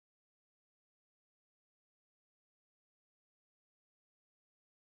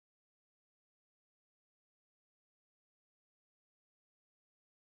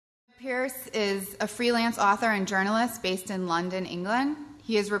Pierce is a freelance author and journalist based in London, England.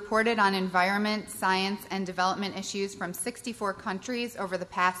 He has reported on environment, science, and development issues from 64 countries over the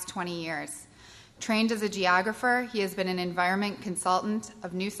past 20 years. Trained as a geographer, he has been an environment consultant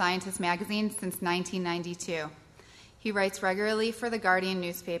of New Scientist magazine since 1992. He writes regularly for The Guardian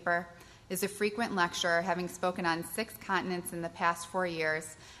newspaper, is a frequent lecturer, having spoken on 6 continents in the past 4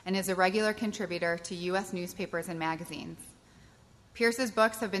 years, and is a regular contributor to U.S. newspapers and magazines. Pierce's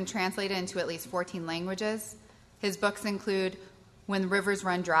books have been translated into at least 14 languages. His books include When Rivers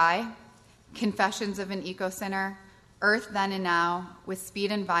Run Dry, Confessions of an Eco-Sinner, Earth Then and Now, With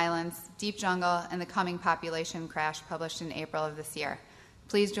Speed and Violence, Deep Jungle, and The Coming Population Crash, published in April of this year.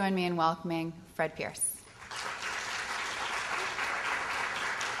 Please join me in welcoming Fred Pierce.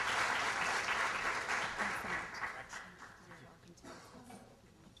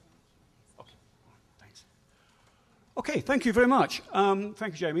 Okay, thank you very much. Thank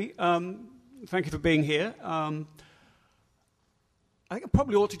you, Jamie. Thank you for being here. I think I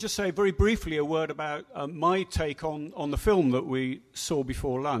probably ought to just say very briefly a word about my take on the film that we saw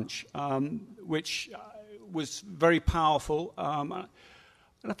before lunch, which was very powerful and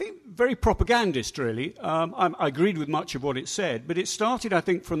I think very propagandist, really. I agreed with much of what it said, but it started, I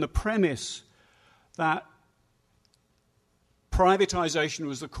think, from the premise that privatization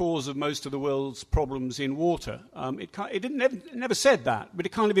was the cause of most of the world's problems in water. It never said that, but it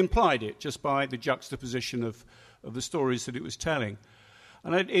kind of implied it just by the juxtaposition of the stories that it was telling.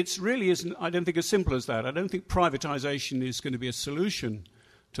 And it really isn't, I don't think, as simple as that. I don't think privatization is going to be a solution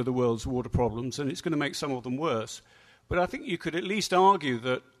to the world's water problems, and it's going to make some of them worse. But I think you could at least argue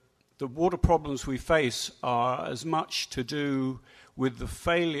that the water problems we face are as much to do with the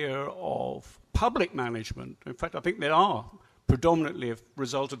failure of public management. In fact, I think they are predominantly a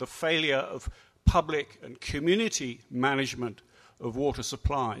result of the failure of public and community management of water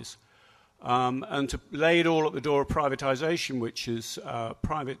supplies. And to lay it all at the door of privatization, which is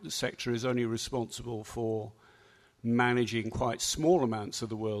private sector is only responsible for managing quite small amounts of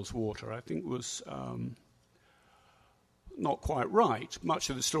the world's water, I think was not quite right. Much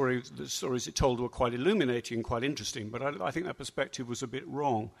of the stories it told were quite illuminating and quite interesting, but I think that perspective was a bit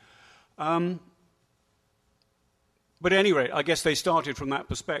wrong. But at any rate, I guess they started from that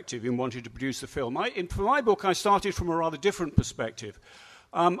perspective in wanting to produce the film. For my book, I started from a rather different perspective.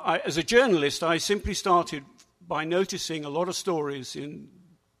 As a journalist, I simply started by noticing a lot of stories in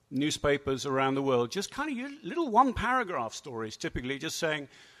newspapers around the world, just kind of little one-paragraph stories, typically just saying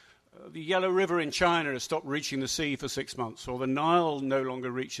the Yellow River in China has stopped reaching the sea for 6 months, or the Nile no longer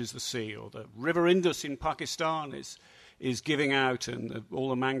reaches the sea, or the River Indus in Pakistan is giving out and all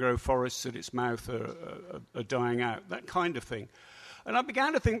the mangrove forests at its mouth are dying out, that kind of thing. And I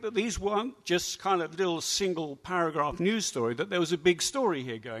began to think that these weren't just kind of little single paragraph news story, that there was a big story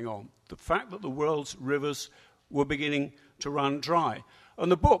here going on. The fact that the world's rivers were beginning to run dry.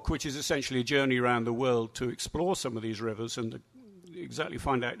 And the book, which is essentially a journey around the world to explore some of these rivers and exactly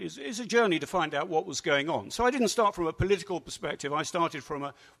find out, is a journey to find out what was going on. So I didn't start from a political perspective. I started from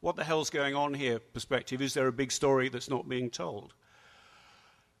a what the hell's going on here perspective. Is there a big story that's not being told?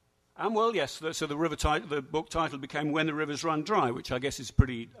 And well, yes, so the book title became When the Rivers Run Dry, which I guess is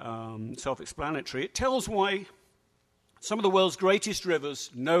pretty self-explanatory. It tells why some of the world's greatest rivers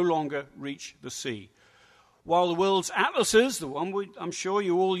no longer reach the sea. While the world's atlases, the one I'm sure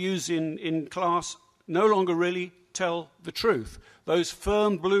you all use in class, no longer really tell the truth. Those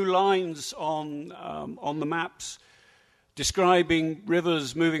firm blue lines on the maps describing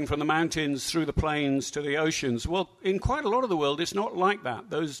rivers moving from the mountains through the plains to the oceans. Well, in quite a lot of the world, it's not like that.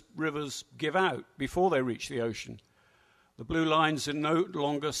 Those rivers give out before they reach the ocean. The blue lines are no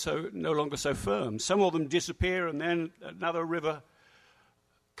longer so firm. Some of them disappear, and then another river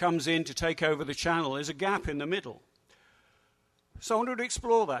comes in to take over the channel. There's a gap in the middle. So I wanted to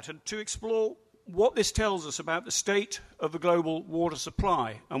explore that, and to explore what this tells us about the state of the global water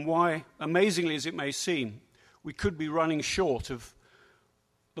supply and why, amazingly as it may seem, we could be running short of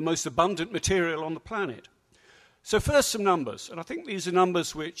the most abundant material on the planet. So first, some numbers. And I think these are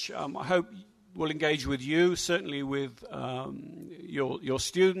numbers which I hope will engage with you, certainly with your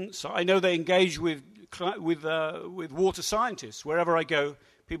students. I know they engage with water scientists. Wherever I go,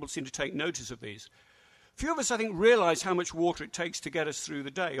 people seem to take notice of these. Few of us, I think, realize how much water it takes to get us through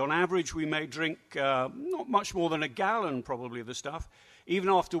the day. On average, we may drink not much more than a gallon, probably, of the stuff. Even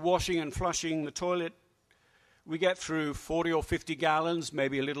after washing and flushing the toilet, we get through 40 or 50 gallons,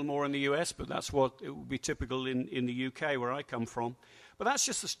 maybe a little more in the US, but that's what it would be typical in the UK, where I come from. But that's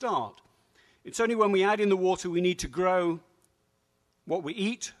just the start. It's only when we add in the water we need to grow what we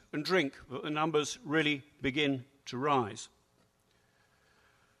eat and drink that the numbers really begin to rise.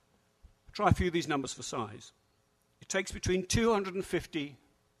 Try a few of these numbers for size. It takes between 250,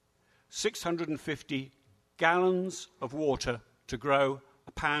 650 gallons of water to grow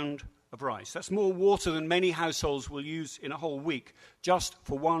a pound of rice. That's more water than many households will use in a whole week just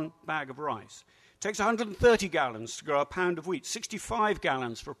for one bag of rice. It takes 130 gallons to grow a pound of wheat, 65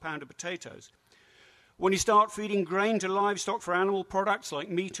 gallons for a pound of potatoes. When you start feeding grain to livestock for animal products like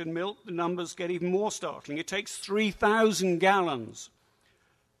meat and milk, the numbers get even more startling. It takes 3,000 gallons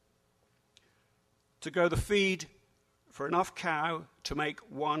to grow the feed for enough cow to make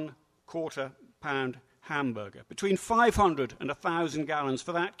 1/4 pound hamburger. Between 500 and 1,000 gallons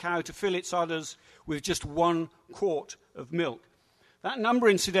for that cow to fill its udders with just 1 quart of milk. That number,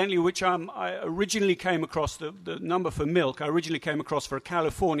 incidentally, which I originally came across, the number for milk, I originally came across for a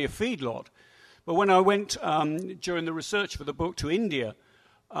California feedlot. But when I went during the research for the book to India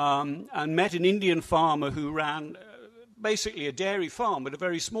and met an Indian farmer who ran basically a dairy farm, but a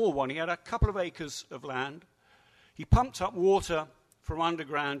very small one. He had a couple of acres of land. He pumped up water from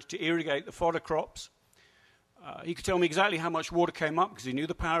underground to irrigate the fodder crops. He could tell me exactly how much water came up because he knew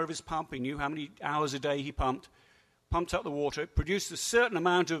the power of his pump. He knew how many hours a day he pumped up the water, produced a certain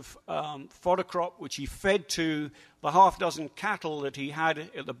amount of fodder crop, which he fed to the half dozen cattle that he had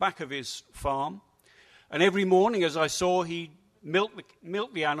at the back of his farm. And every morning, as I saw, he milked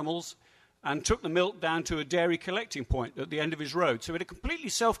the animals and took the milk down to a dairy collecting point at the end of his road. So it had a completely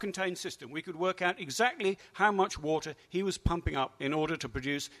self-contained system. We could work out exactly how much water he was pumping up in order to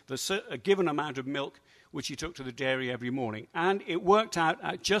produce a given amount of milk, which he took to the dairy every morning. And it worked out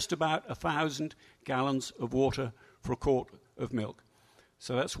at just about 1,000 gallons of water for a quart of milk.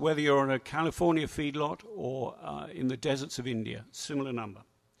 So that's whether you're in a California feedlot or in the deserts of India, similar number.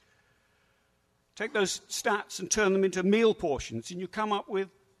 Take those stats and turn them into meal portions, and you come up with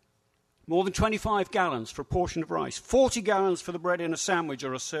more than 25 gallons for a portion of rice, 40 gallons for the bread in a sandwich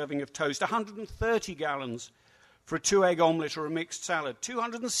or a serving of toast, 130 gallons for a 2-egg omelette or a mixed salad,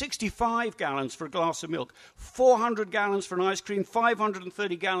 265 gallons for a glass of milk, 400 gallons for an ice cream,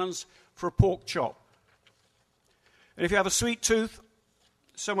 530 gallons for a pork chop. And if you have a sweet tooth,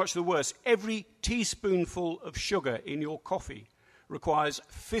 so much the worse. Every teaspoonful of sugar in your coffee requires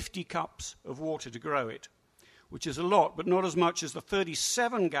 50 cups of water to grow it, which is a lot, but not as much as the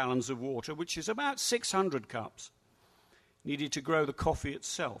 37 gallons of water, which is about 600 cups, needed to grow the coffee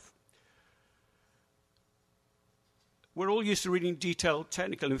itself. We're all used to reading detailed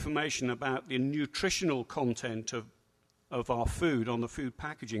technical information about the nutritional content of our food on the food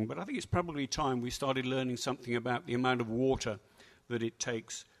packaging, but I think it's probably time we started learning something about the amount of water that it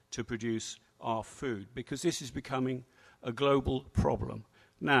takes to produce our food, because this is becoming a global problem.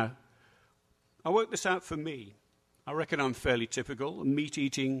 Now, I worked this out for me. I reckon I'm fairly typical, a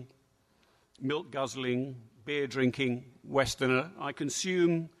meat-eating, milk-guzzling, beer-drinking Westerner. I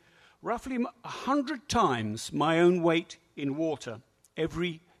consume roughly 100 times my own weight in water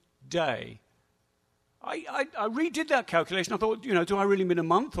every day. I redid that calculation. I thought, do I really mean a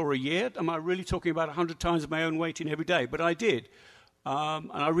month or a year? Am I really talking about 100 times my own weight in every day? But I did.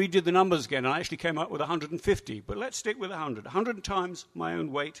 And I redid the numbers again, and I actually came up with 150. But let's stick with 100. 100 times my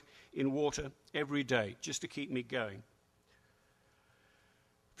own weight in water every day, just to keep me going.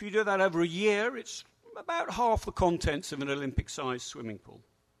 If you do that over a year, it's about half the contents of an Olympic-sized swimming pool.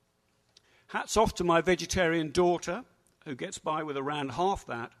 Hats off to my vegetarian daughter, who gets by with around half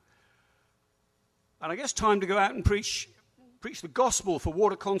that. And I guess time to go out and preach the gospel for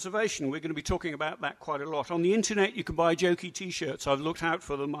water conservation. We're going to be talking about that quite a lot. On the internet, you can buy jokey T-shirts. I've looked out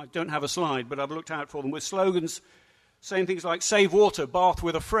for them. I don't have a slide, but I've looked out for them with slogans saying things like, save water, bath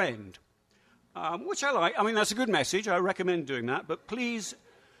with a friend, which I like. I mean, that's a good message. I recommend doing that. But please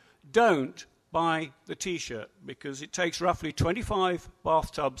don't buy the T-shirt, because it takes roughly 25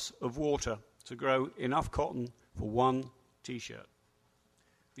 bathtubs of water to grow enough cotton for one T-shirt.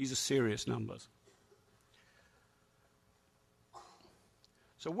 These are serious numbers.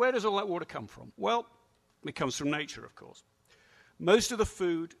 So where does all that water come from? Well, it comes from nature, of course. Most of the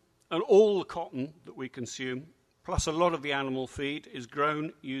food and all the cotton that we consume, plus a lot of the animal feed, is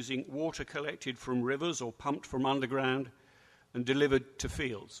grown using water collected from rivers or pumped from underground and delivered to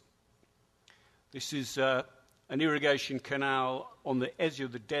fields. This is an irrigation canal on the edge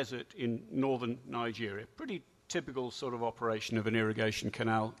of the desert in northern Nigeria. Pretty typical sort of operation of an irrigation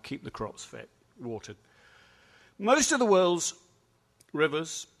canal, keep the crops fed, watered. Most of the world's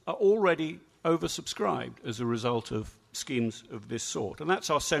rivers are already oversubscribed as a result of schemes of this sort, and that's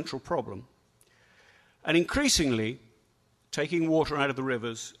our central problem. And increasingly, taking water out of the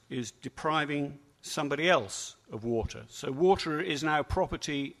rivers is depriving somebody else of water. So water is now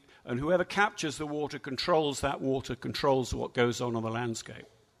property, and whoever captures the water controls that water, controls what goes on the landscape.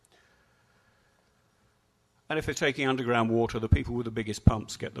 And if they're taking underground water, the people with the biggest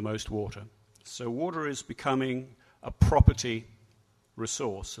pumps get the most water. So water is becoming a property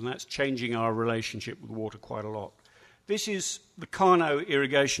resource, and that's changing our relationship with water quite a lot. This is the Kano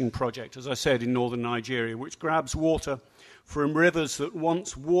irrigation project, as I said, in northern Nigeria, which grabs water from rivers that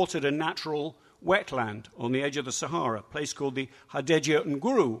once watered a natural wetland on the edge of the Sahara, a place called the Hadejia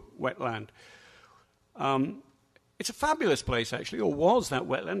Nguru wetland. It's a fabulous place, actually, or was that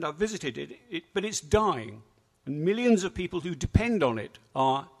wetland. I've visited it, but it's dying. And millions of people who depend on it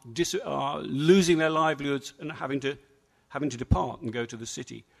are losing their livelihoods and having to depart and go to the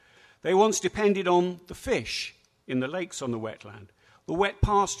city. They once depended on the fish in the lakes on the wetland, the wet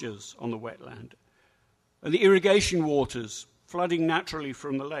pastures on the wetland, and the irrigation waters flooding naturally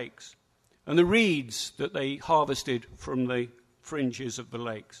from the lakes, and the reeds that they harvested from the fringes of the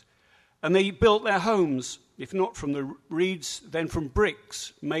lakes. And they built their homes, if not from the reeds, then from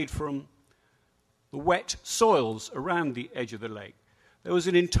bricks made from the wet soils around the edge of the lake. There was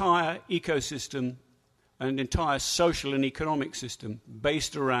an entire ecosystem, an entire social and economic system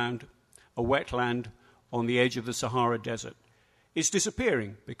based around a wetland on the edge of the Sahara Desert. It's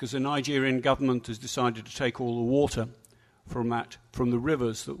disappearing because the Nigerian government has decided to take all the water from the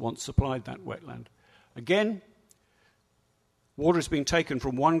rivers that once supplied that wetland. Again, water is being taken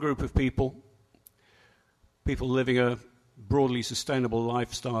from one group of people living a broadly sustainable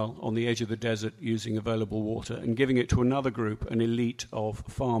lifestyle on the edge of the desert using available water, and giving it to another group, an elite of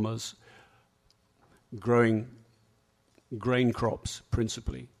farmers growing grain crops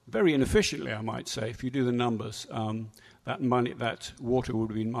principally. Very inefficiently, I might say. If you do the numbers, that water would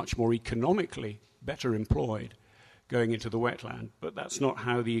have been much more economically better employed going into the wetland. But that's not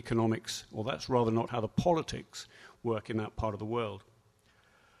how the economics, or that's rather not how the politics work in that part of the world.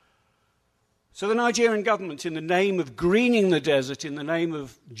 So the Nigerian government, in the name of greening the desert, in the name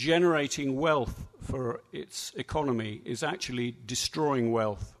of generating wealth for its economy, is actually destroying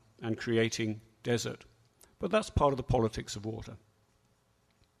wealth and creating desert. But that's part of the politics of water.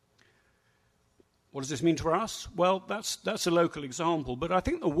 What does this mean for us? Well, that's a local example, but I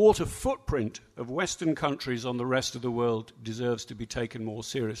think the water footprint of Western countries on the rest of the world deserves to be taken more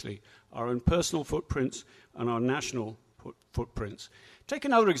seriously. Our own personal footprints and our national footprints. Take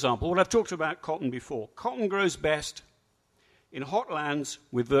another example. What I've talked about cotton before. Cotton grows best in hot lands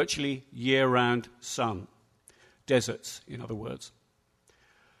with virtually year-round sun. Deserts, in other words.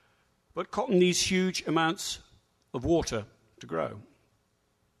 But cotton needs huge amounts of water to grow.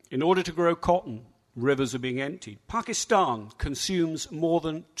 In order to grow cotton, rivers are being emptied. Pakistan consumes more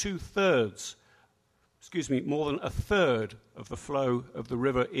than a third of the flow of the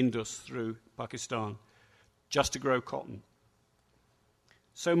river Indus through Pakistan just to grow cotton.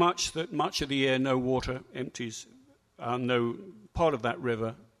 So much that much of the year no water empties, no part of that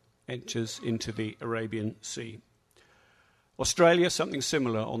river enters into the Arabian Sea. Australia, something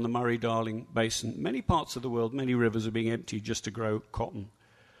similar on the Murray-Darling Basin. Many parts of the world, many rivers are being emptied just to grow cotton.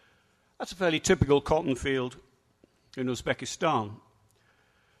 That's a fairly typical cotton field in Uzbekistan.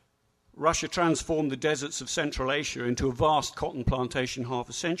 Russia transformed the deserts of Central Asia into a vast cotton plantation half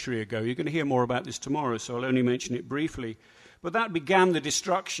a century ago. You're going to hear more about this tomorrow, so I'll only mention it briefly. But that began the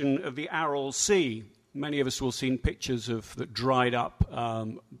destruction of the Aral Sea. Many of us will have seen pictures of the dried up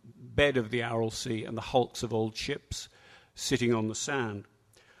bed of the Aral Sea and the hulks of old ships sitting on the sand.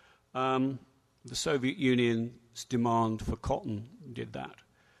 The Soviet Union's demand for cotton did that.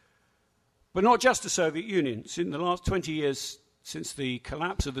 But not just the Soviet Union. In the last 20 years since the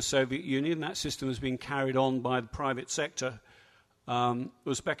collapse of the Soviet Union, that system has been carried on by the private sector.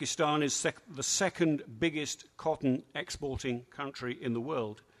 Uzbekistan is the second biggest cotton exporting country in the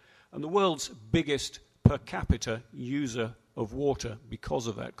world, and the world's biggest per capita user of water because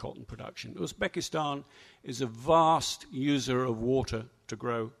of that cotton production. Uzbekistan is a vast user of water to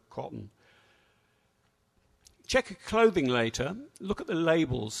grow cotton. Check clothing later. Look at the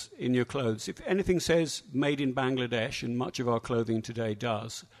labels in your clothes. If anything says made in Bangladesh, and much of our clothing today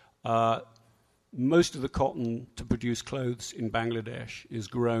does, most of the cotton to produce clothes in Bangladesh is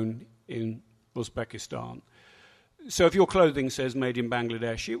grown in Uzbekistan. So if your clothing says made in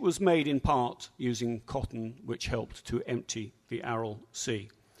Bangladesh, it was made in part using cotton, which helped to empty the Aral Sea.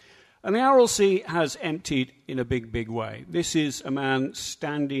 And the Aral Sea has emptied in a big, big way. This is a man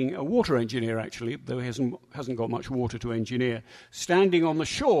standing, a water engineer actually, though he hasn't got much water to engineer, standing on the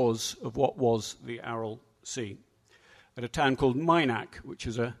shores of what was the Aral Sea at a town called Minak, which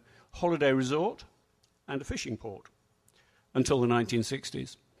is a holiday resort and a fishing port until the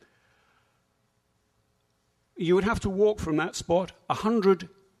 1960s. You would have to walk from that spot 100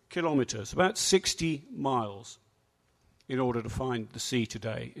 kilometers, about 60 miles, in order to find the sea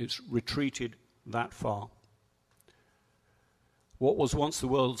today. It's retreated that far. what was once the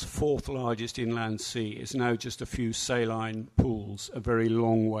world's fourth largest inland sea is now just a few saline pools a very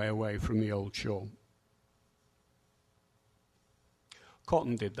long way away from the old shore.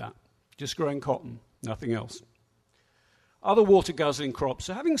 Cotton did that. Just growing cotton, nothing else. Other water-guzzling crops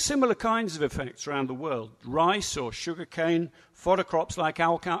are having similar kinds of effects around the world. Rice or sugarcane, fodder crops like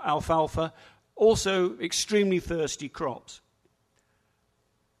alfalfa, also extremely thirsty crops.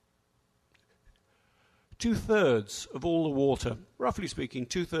 2/3 of all the water, roughly speaking,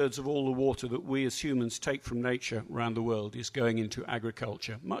 2/3 of all the water that we as humans take from nature around the world is going into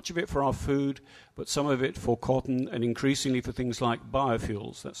agriculture. Much of it for our food, but some of it for cotton and increasingly for things like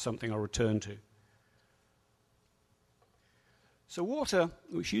biofuels. That's something I'll return to. So water,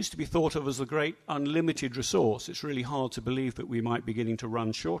 which used to be thought of as a great unlimited resource, it's really hard to believe that we might be beginning to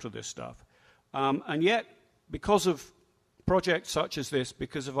run short of this stuff. And yet, because of projects such as this,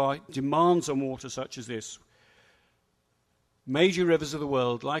 because of our demands on water such as this, major rivers of the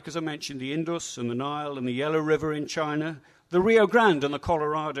world, like, as I mentioned, the Indus and the Nile and the Yellow River in China, the Rio Grande and the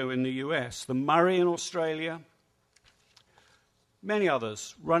Colorado in the US, the Murray in Australia, many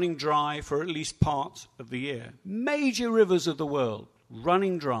others running dry for at least part of the year. Major rivers of the world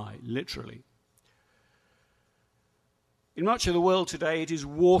running dry, literally. In much of the world today, it is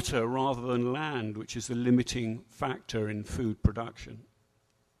water rather than land which is the limiting factor in food production.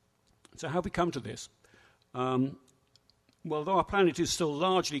 So how have we come to this? Well, though our planet is still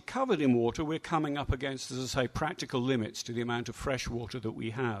largely covered in water, we're coming up against, as I say, practical limits to the amount of fresh water that we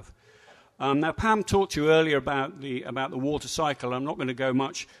have. Now, Pam talked to you earlier about the water cycle. I'm not going to go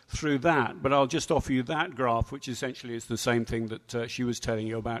much through that, but I'll just offer you that graph, which essentially is the same thing that she was telling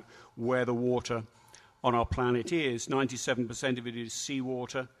you about where the water on our planet is. 97% of it is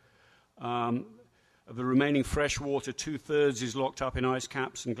seawater. Of the remaining fresh water, 2/3 is locked up in ice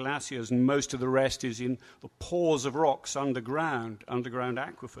caps and glaciers, and most of the rest is in the pores of rocks underground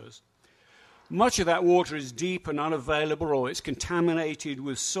aquifers. Much of that water is deep and unavailable, or it's contaminated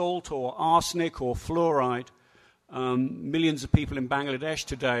with salt or arsenic or fluoride. Millions of people in Bangladesh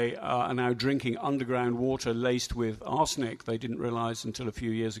today are now drinking underground water laced with arsenic. They didn't realize until a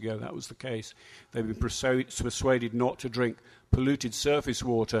few years ago that was the case. They've been persuaded not to drink polluted surface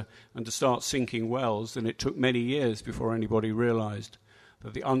water and to start sinking wells, and it took many years before anybody realized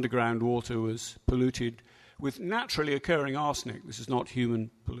that the underground water was polluted with naturally occurring arsenic. This is not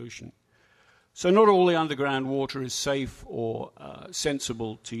human pollution. So not all the underground water is safe or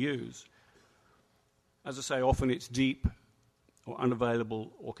sensible to use. As I say, often it's deep or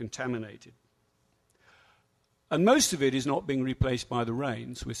unavailable or contaminated. And most of it is not being replaced by the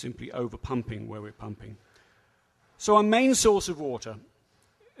rains. We're simply over-pumping where we're pumping. So our main source of water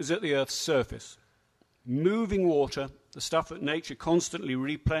is at the Earth's surface. Moving water, the stuff that nature constantly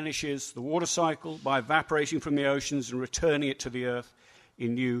replenishes the water cycle by evaporating from the oceans and returning it to the Earth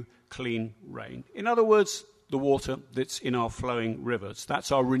in new, clean rain. In other words, the water that's in our flowing rivers.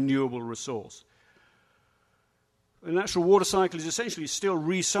 That's our renewable resource. The natural water cycle is essentially still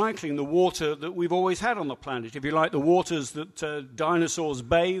recycling the water that we've always had on the planet. If you like, the waters that dinosaurs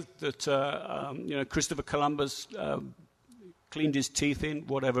bathed, that Christopher Columbus cleaned his teeth in,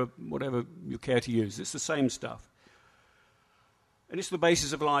 whatever you care to use. It's the same stuff. And it's the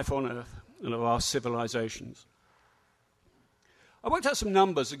basis of life on Earth and of our civilizations. I worked out some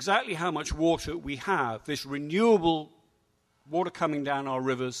numbers, exactly how much water we have, this renewable water coming down our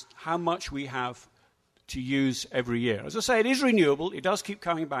rivers, how much we have to use every year. As I say, it is renewable. It does keep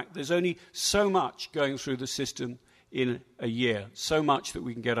coming back. There's only so much going through the system in a year, so much that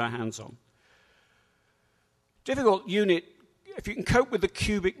we can get our hands on. Difficult unit, if you can cope with the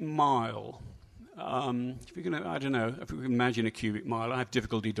cubic mile. If you're going to, I don't know, if you can imagine a cubic mile, I have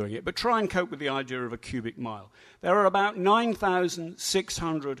difficulty doing it, but try and cope with the idea of a cubic mile. There are about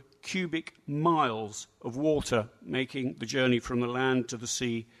 9,600 cubic miles of water making the journey from the land to the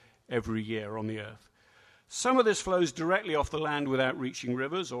sea every year on the Earth. Some of this flows directly off the land without reaching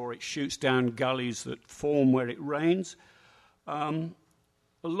rivers, or it shoots down gullies that form where it rains.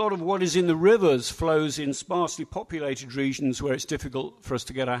 A lot of what is in the rivers flows in sparsely populated regions where it's difficult for us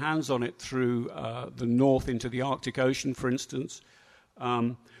to get our hands on it, through the north into the Arctic Ocean, for instance,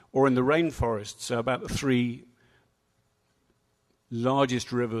 or in the rainforests. About the three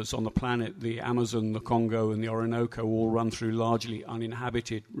largest rivers on the planet, the Amazon, the Congo, and the Orinoco, all run through largely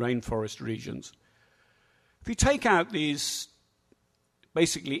uninhabited rainforest regions. If you take out these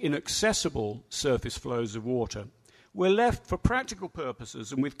basically inaccessible surface flows of water, we're left, for practical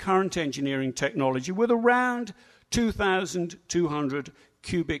purposes and with current engineering technology, with around 2,200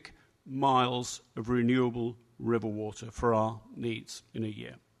 cubic miles of renewable river water for our needs in a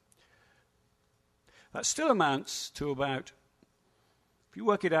year. That still amounts to about If you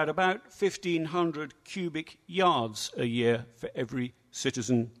work it out, about 1,500 cubic yards a year for every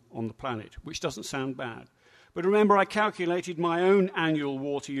citizen on the planet, which doesn't sound bad. But remember, I calculated my own annual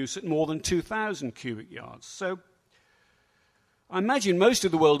water use at more than 2,000 cubic yards. So I imagine most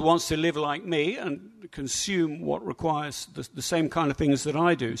of the world wants to live like me and consume what requires the same kind of things that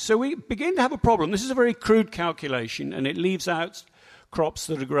I do. So we begin to have a problem. This is a very crude calculation, and it leaves out crops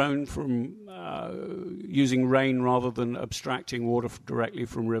that are grown from using rain rather than abstracting water directly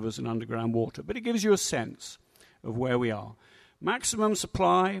from rivers and underground water. But it gives you a sense of where we are. Maximum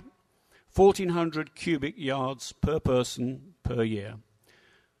supply, 1,400 cubic yards per person per year.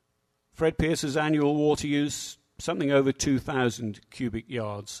 Fred Pierce's annual water use, something over 2,000 cubic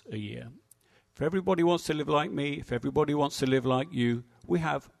yards a year. If everybody wants to live like me, if everybody wants to live like you, we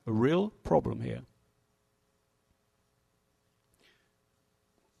have a real problem here.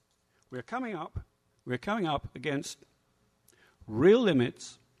 We're coming up against real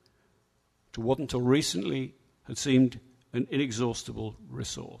limits to what until recently had seemed an inexhaustible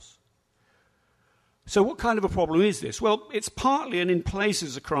resource. So what kind of a problem is this? Well, it's partly and in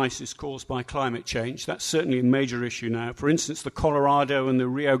places a crisis caused by climate change. That's certainly a major issue now. For instance, the Colorado and the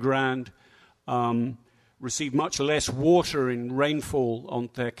Rio Grande receive much less water in rainfall on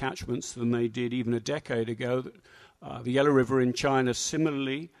their catchments than they did even a decade ago. The Yellow River in China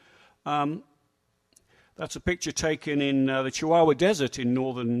similarly. That's a picture taken in the Chihuahua Desert in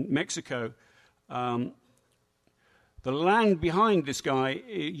northern Mexico. The land behind this guy,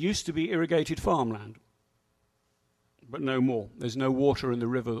 it used to be irrigated farmland, but no more. There's no water in the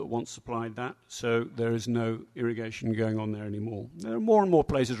river that once supplied that, so there is no irrigation going on there anymore. There are more and more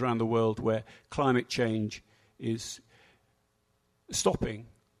places around the world where climate change is stopping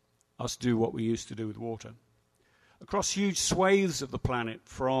us do what we used to do with water. Across huge swathes of the planet,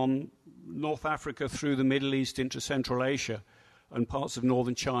 from North Africa through the Middle East into Central Asia, and parts of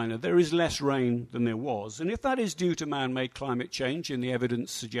northern China, there is less rain than there was. And if that is due to man-made climate change, and the evidence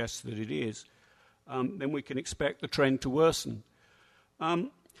suggests that it is, then we can expect the trend to worsen.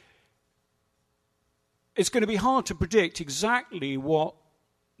 It's going to be hard to predict exactly what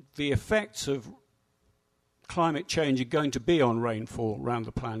the effects of climate change are going to be on rainfall around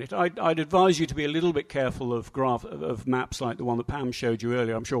the planet. I'd advise you to be a little bit careful of maps like the one that Pam showed you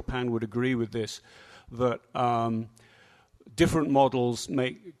earlier. I'm sure Pam would agree with this, that different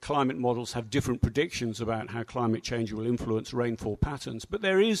climate models have different predictions about how climate change will influence rainfall patterns. But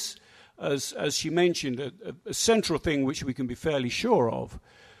there is, as she mentioned, a central thing which we can be fairly sure of,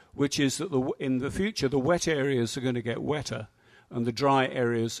 which is that in the future the wet areas are going to get wetter and the dry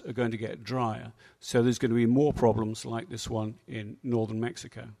areas are going to get drier. So there's going to be more problems like this one in northern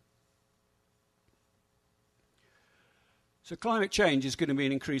Mexico. So climate change is going to be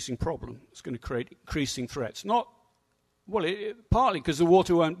an increasing problem. It's going to create increasing threats. Partly because the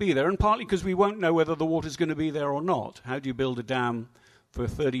water won't be there, and partly because we won't know whether the water's going to be there or not. How do you build a dam for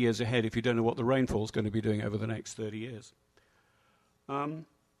 30 years ahead if you don't know what the rainfall is going to be doing over the next 30 years?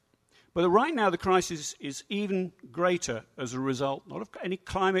 But right now the crisis is even greater as a result, not of any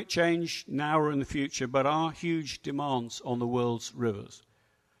climate change now or in the future, but our huge demands on the world's rivers.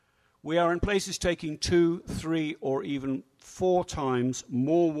 We are in places taking 2, 3, or even 4 times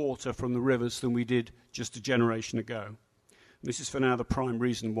more water from the rivers than we did just a generation ago. This is for now the prime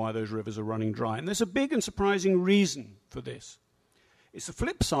reason why those rivers are running dry. And there's a big and surprising reason for this. It's the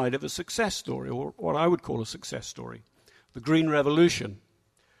flip side of a success story, or what I would call a success story, the Green Revolution.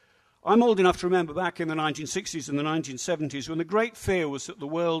 I'm old enough to remember back in the 1960s and the 1970s when the great fear was that the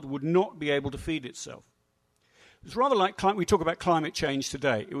world would not be able to feed itself. It was rather like we talk about climate change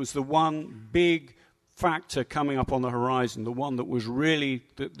today. It was the one big factor coming up on the horizon, the one that was really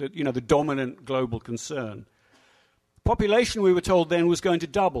the dominant global concern. Population, we were told then, was going to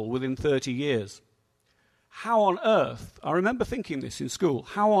double within 30 years. How on earth, I remember thinking this in school,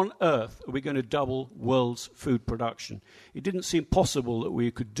 how on earth are we going to double world's food production? It didn't seem possible that we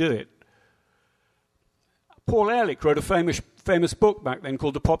could do it. Paul Ehrlich wrote a famous book back then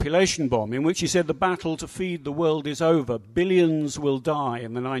called The Population Bomb, in which he said the battle to feed the world is over. Billions will die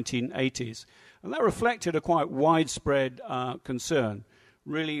in the 1980s. And that reflected a quite widespread concern.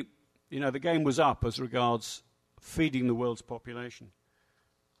 Really, the game was up as regards feeding the world's population.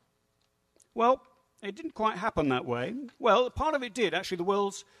 Well, it didn't quite happen that way. Well, part of it did. Actually, the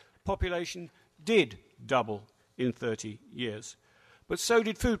world's population did double in 30 years. But so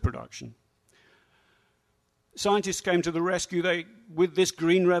did food production. Scientists came to the rescue. With this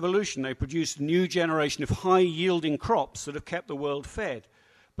green revolution, they produced a new generation of high-yielding crops that have kept the world fed.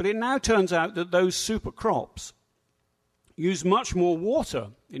 But it now turns out that those super crops use much more water,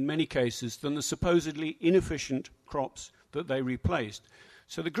 in many cases, than the supposedly inefficient crops that they replaced.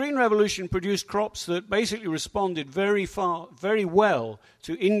 So the Green Revolution produced crops that basically responded very well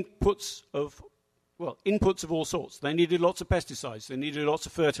to inputs of all sorts. They needed lots of pesticides, they needed lots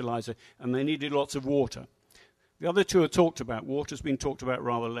of fertilizer, and they needed lots of water. The other two are talked about. Water's been talked about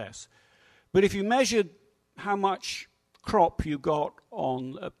rather less. But if you measured how much crop you got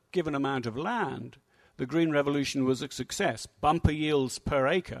on a given amount of land, the Green Revolution was a success. Bumper yields per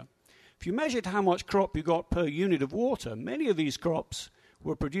acre. If you measured how much crop you got per unit of water, many of these crops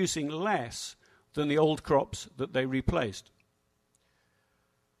were producing less than the old crops that they replaced.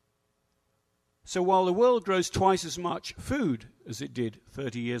 So while the world grows twice as much food as it did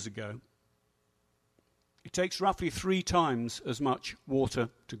 30 years ago, it takes roughly 3 times as much water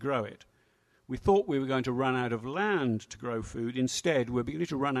to grow it. We thought we were going to run out of land to grow food. Instead, we're beginning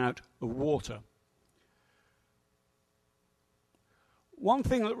to run out of water. One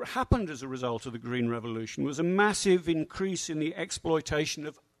thing that happened as a result of the Green Revolution was a massive increase in the exploitation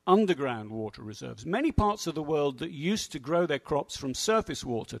of underground water reserves. Many parts of the world that used to grow their crops from surface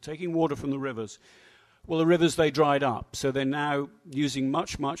water, taking water from the rivers, well, the rivers, they dried up. So they're now using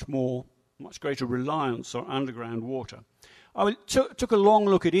much greater reliance on underground water. I took a long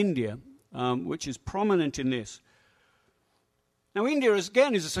look at India, which is prominent in this. Now, India,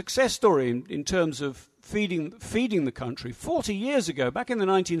 again, is a success story in terms of feeding the country. 40 years ago, back in the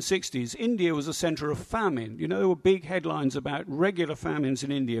 1960s, India was a center of famine. You know, there were big headlines about regular famines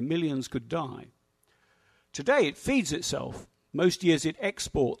in India. Millions could die. Today, it feeds itself. Most years, it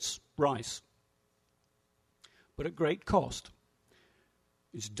exports rice, but at great cost.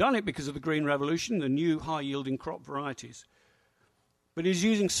 It's done it because of the Green Revolution, the new high-yielding crop varieties. But it is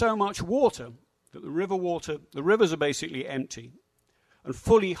using so much water that the rivers are basically empty, and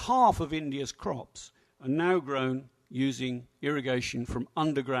fully half of India's crops are now grown using irrigation from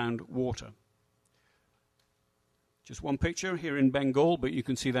underground water. Just one picture here in Bengal, but you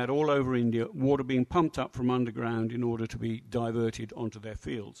can see that all over India, water being pumped up from underground in order to be diverted onto their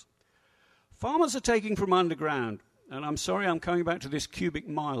fields. Farmers are taking from underground, and I'm sorry I'm coming back to this cubic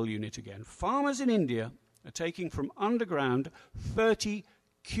mile unit again. Farmers in India are taking from underground 30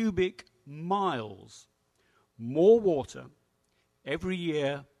 cubic miles more water every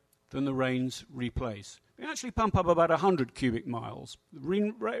year than the rains replace. They actually pump up about 100 cubic miles.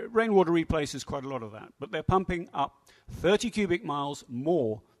 Rainwater replaces quite a lot of that, but they're pumping up 30 cubic miles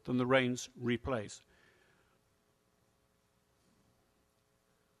more than the rains replace.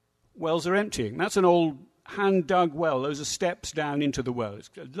 Wells are emptying. That's an old hand-dug well. Those are steps down into the well. It's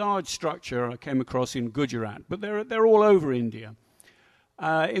a large structure I came across in Gujarat, but they're all over India.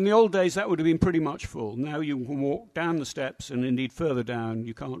 In the old days, that would have been pretty much full. Now you can walk down the steps, and indeed further down,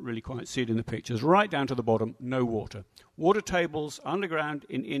 you can't really quite see it in the pictures. Right down to the bottom, no water. Water tables underground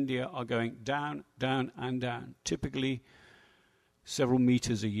in India are going down, down, and down, typically several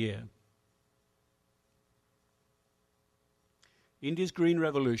meters a year. India's Green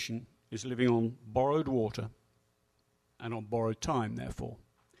Revolution is living on borrowed water and on borrowed time, therefore.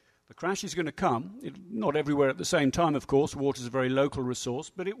 The crash is going to come, not everywhere at the same time, of course. Water is a very local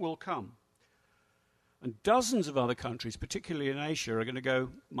resource, but it will come. And dozens of other countries, particularly in Asia, are going to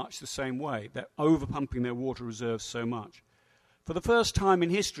go much the same way. They're overpumping their water reserves so much. For the first time in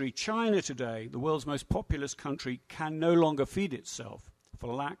history, China today, the world's most populous country, can no longer feed itself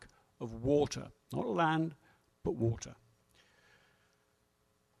for lack of water. Not land, but water.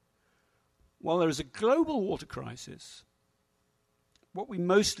 While there is a global water crisis, what we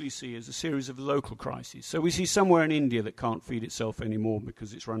mostly see is a series of local crises. So we see somewhere in India that can't feed itself anymore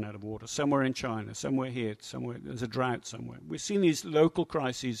because it's run out of water, somewhere in China, somewhere here, somewhere there's a drought somewhere. We've seen these local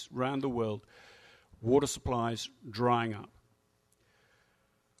crises around the world, water supplies drying up.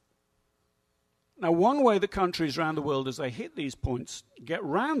 Now, one way that countries around the world, as they hit these points, get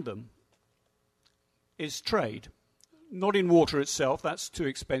round them is trade. Not in water itself, that's too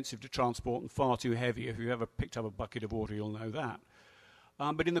expensive to transport and far too heavy. If you've ever picked up a bucket of water, you'll know that.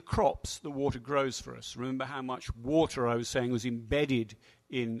 But in the crops, the water grows for us. Remember how much water I was saying was embedded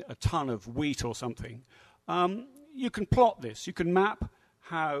in a ton of wheat or something. You can plot this. You can map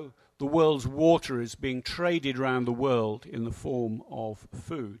how the world's water is being traded around the world in the form of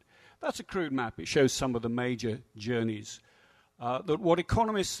food. That's a crude map. It shows some of the major journeys. What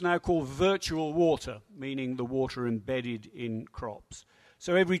economists now call virtual water, meaning the water embedded in crops.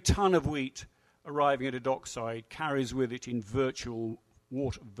 So every ton of wheat arriving at a dockside carries with it in virtual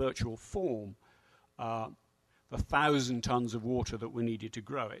form the 1,000 tons of water that were needed to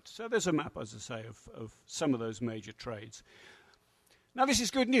grow it. So there's a map, as I say, of some of those major trades. Now, this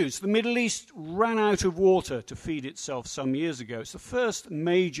is good news. The Middle East ran out of water to feed itself some years ago. It's the first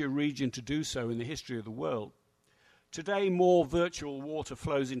major region to do so in the history of the world. Today, more virtual water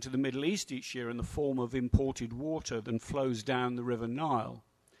flows into the Middle East each year in the form of imported water than flows down the River Nile.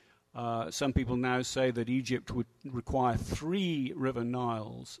 Some people now say that Egypt would require 3 River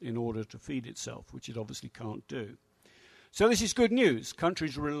Niles in order to feed itself, which it obviously can't do. So this is good news.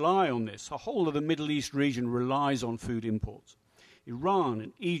 Countries rely on this. The whole of the Middle East region relies on food imports. Iran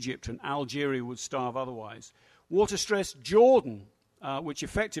and Egypt and Algeria would starve otherwise. Water-stressed Jordan, which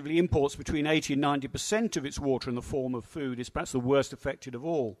effectively imports between 80 and 90% of its water in the form of food, is perhaps the worst affected of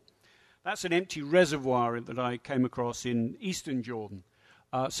all. That's an empty reservoir that I came across in eastern Jordan.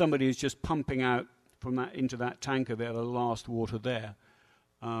 Somebody is just pumping out from that into that tanker there the last water there.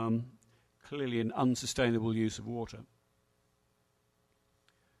 Clearly an unsustainable use of water.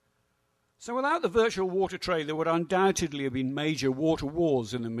 So without the virtual water trade, there would undoubtedly have been major water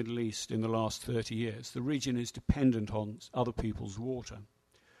wars in the Middle East in the last 30 years. The region is dependent on other people's water.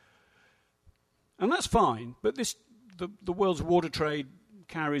 And that's fine, but the world's water trade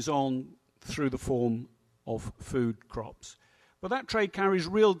carries on through the form of food crops. But that trade carries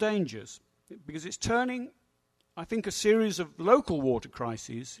real dangers because it's turning, I think, a series of local water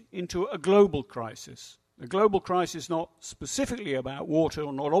crises into a global crisis. A global crisis not specifically about water,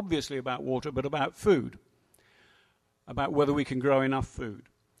 or not obviously about water, but about food, about whether we can grow enough food.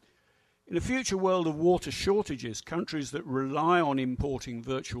 In a future world of water shortages, countries that rely on importing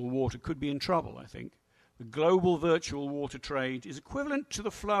virtual water could be in trouble, I think. The global virtual water trade is equivalent to the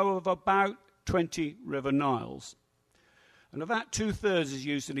flow of about 20 River Niles. And of that, 2/3 is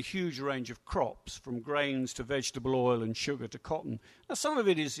used in a huge range of crops, from grains to vegetable oil and sugar to cotton. Now, some of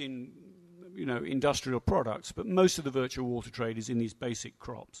it is in industrial products, but most of the virtual water trade is in these basic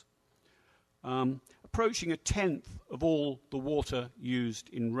crops. Approaching 1/10 of all the water used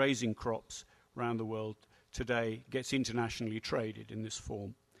in raising crops around the world today gets internationally traded in this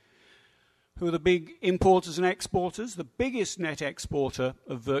form. Who are the big importers and exporters? The biggest net exporter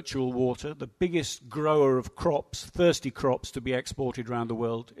of virtual water, the biggest grower of crops, thirsty crops to be exported around the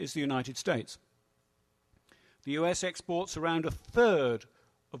world, is the United States. The US exports around 1/3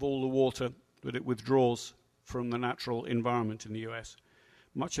 of all the water that it withdraws from the natural environment in the US.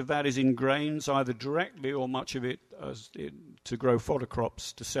 Much of that is in grains, either directly or much of it to grow fodder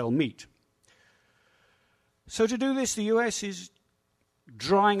crops to sell meat. So to do this, the US is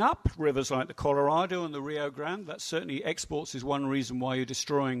drying up rivers like the Colorado and the Rio Grande. That certainly exports is one reason why you're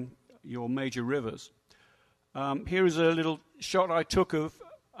destroying your major rivers. Here is a little shot I took of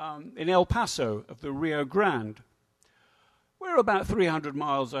in El Paso of the Rio Grande. We're about 300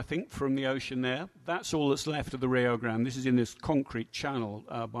 miles, I think, from the ocean there. That's all that's left of the Rio Grande. This is in this concrete channel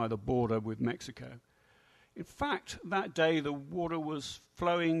by the border with Mexico. In fact, that day the water was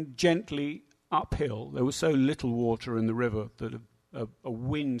flowing gently uphill. There was so little water in the river that a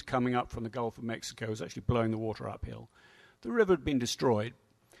wind coming up from the Gulf of Mexico was actually blowing the water uphill. The river had been destroyed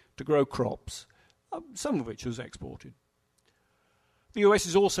to grow crops, some of which was exported. The US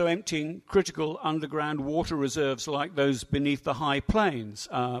is also emptying critical underground water reserves like those beneath the high plains.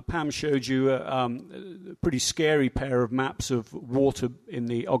 Pam showed you a pretty scary pair of maps of water in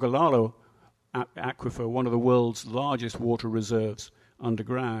the Ogallala aquifer, one of the world's largest water reserves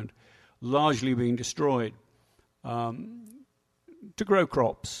underground, largely being destroyed to grow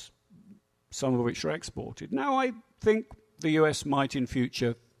crops, some of which are exported. Now, I think the US might in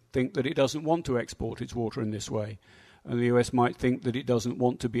future think that it doesn't want to export its water in this way. And the US might think that it doesn't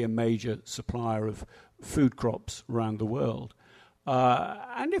want to be a major supplier of food crops around the world.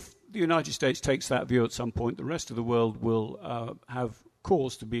 And if the United States takes that view at some point, the rest of the world will have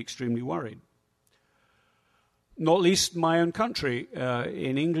cause to be extremely worried. Not least my own country.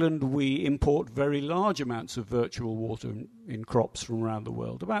 In England, we import very large amounts of virtual water in crops from around the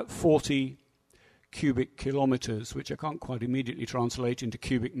world, about 40 cubic kilometers, which I can't quite immediately translate into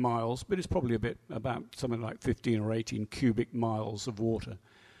cubic miles, but it's probably about something like 15 or 18 cubic miles of water,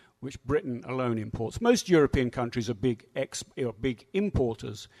 which Britain alone imports. Most European countries are big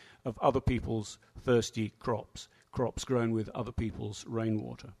importers of other people's thirsty crops grown with other people's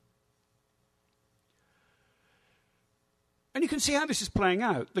rainwater. And you can see how this is playing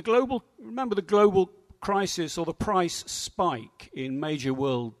out. Remember the global crisis or the price spike in major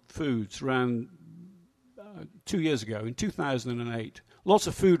world foods around 2 years ago, in 2008. Lots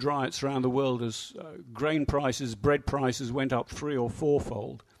of food riots around the world as grain prices, bread prices went up 3- or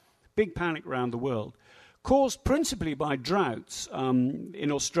 4-fold. Big panic around the world, caused principally by droughts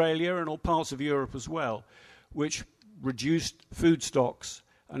in Australia and all parts of Europe as well, which reduced food stocks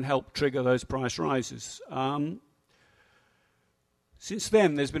and helped trigger those price rises. Since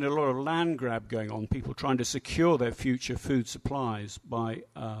then, there's been a lot of land grab going on, people trying to secure their future food supplies by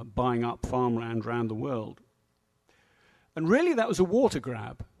buying up farmland around the world. And really that was a water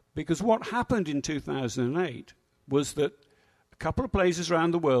grab, because what happened in 2008 was that a couple of places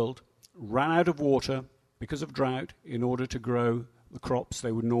around the world ran out of water because of drought in order to grow the crops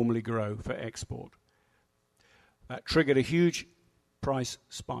they would normally grow for export. That triggered a huge price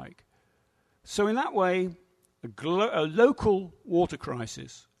spike. So in that way, a local water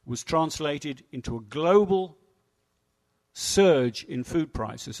crisis was translated into a global surge in food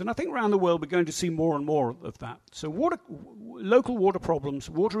prices. And I think around the world we're going to see more and more of that. So local water problems,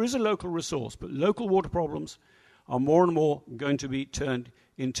 water is a local resource, but local water problems are more and more going to be turned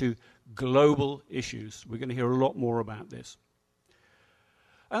into global issues. We're going to hear a lot more about this.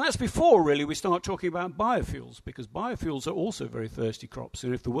 And that's before, really, we start talking about biofuels, because biofuels are also very thirsty crops.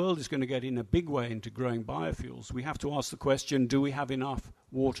 And if the world is going to get in a big way into growing biofuels, we have to ask the question, do we have enough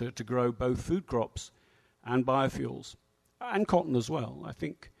water to grow both food crops and biofuels? And cotton as well. I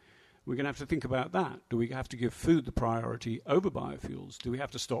think we're going to have to think about that. Do we have to give food the priority over biofuels? Do we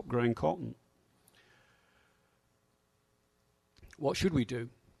have to stop growing cotton? What should we do?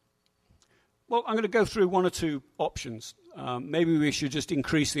 Well, I'm going to go through one or two options. Maybe we should just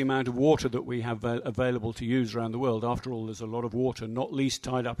increase the amount of water that we have available to use around the world. After all, there's a lot of water, not least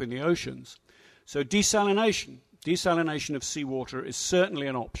tied up in the oceans. So desalination of seawater is certainly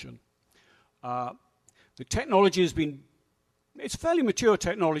an option. The technology has been, it's fairly mature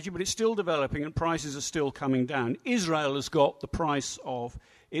technology, but it's still developing and prices are still coming down. Israel has got the price of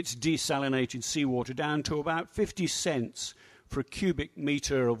its desalinated seawater down to about 50 cents for a cubic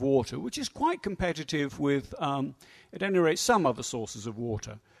meter of water, which is quite competitive with, at any rate, some other sources of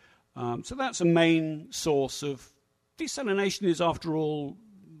water. So that's a main source of desalination. Is, after all,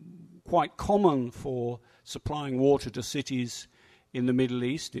 quite common for supplying water to cities in the Middle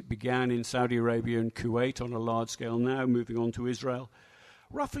East. It began in Saudi Arabia and Kuwait on a large scale, now moving on to Israel.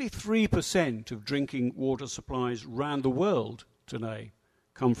 Roughly 3% of drinking water supplies around the world today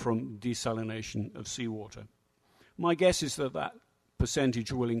come from desalination of seawater. My guess is that that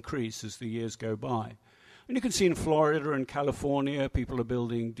percentage will increase as the years go by. And you can see in Florida and California, people are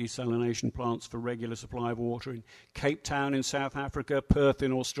building desalination plants for regular supply of water. In Cape Town in South Africa, Perth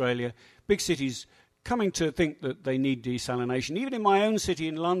in Australia, big cities coming to think that they need desalination. Even in my own city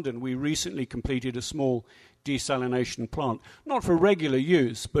in London, we recently completed a small desalination plant, not for regular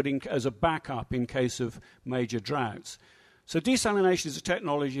use, but as a backup in case of major droughts. So desalination is a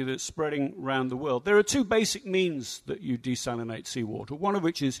technology that's spreading around the world. There are two basic means that you desalinate seawater, one of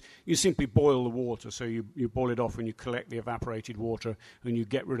which is you simply boil the water. So you boil it off and you collect the evaporated water and you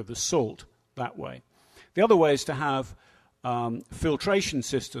get rid of the salt that way. The other way is to have filtration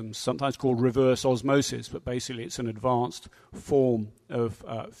systems, sometimes called reverse osmosis, but basically it's an advanced form of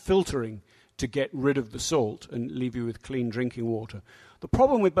filtering to get rid of the salt and leave you with clean drinking water. The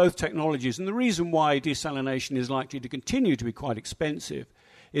problem with both technologies, and the reason why desalination is likely to continue to be quite expensive,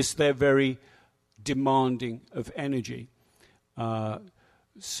 is they're very demanding of energy.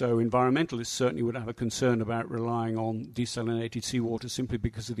 So environmentalists certainly would have a concern about relying on desalinated seawater simply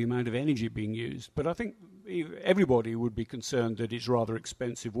because of the amount of energy being used. But I think everybody would be concerned that it's rather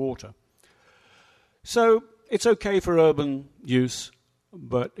expensive water. So it's okay for urban use,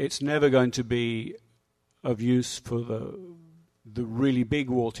 but it's never going to be of use for the really big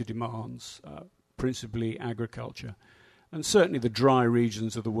water demands, principally agriculture. And certainly the dry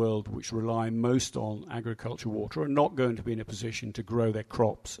regions of the world which rely most on agricultural water are not going to be in a position to grow their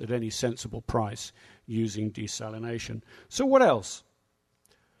crops at any sensible price using desalination. So what else?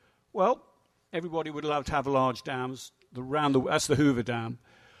 Well, everybody would love to have large dams. That's the Hoover Dam.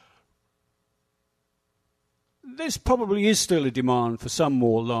 There probably is still a demand for some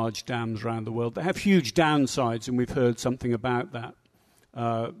more large dams around the world. They have huge downsides, and we've heard something about that.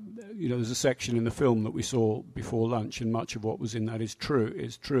 There's a section in the film that we saw before lunch, and much of what was in that is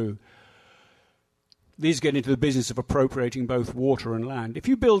true. These get into the business of appropriating both water and land. If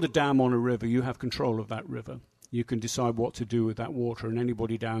you build a dam on a river, you have control of that river. You can decide what to do with that water, and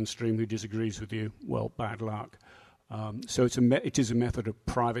anybody downstream who disagrees with you, well, bad luck. So it is a method of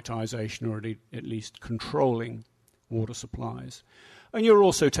privatization, or at least controlling water supplies. And you're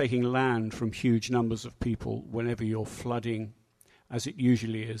also taking land from huge numbers of people whenever you're flooding, as it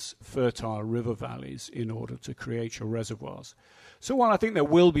usually is, fertile river valleys in order to create your reservoirs. So while I think there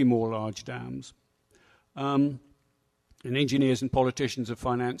will be more large dams, and engineers and politicians and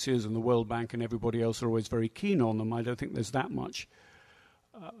financiers and the World Bank and everybody else are always very keen on them, I don't think there's that much.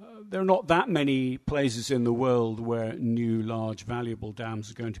 There are not that many places in the world where new, large, valuable dams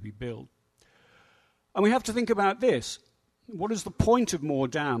are going to be built. And we have to think about this. What is the point of more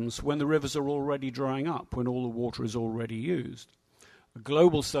dams when the rivers are already drying up, when all the water is already used? A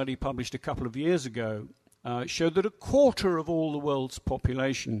global study published a couple of years ago showed that a quarter of all the world's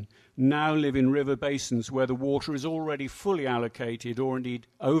population now live in river basins where the water is already fully allocated or indeed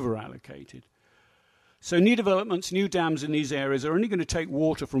over-allocated. So new developments, new dams in these areas are only going to take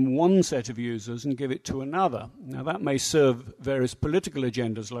water from one set of users and give it to another. Now that may serve various political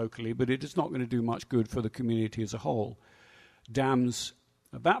agendas locally, but it is not going to do much good for the community as a whole. Dams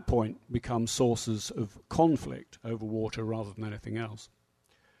at that point become sources of conflict over water rather than anything else.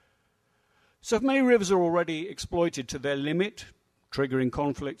 So if many rivers are already exploited to their limit, triggering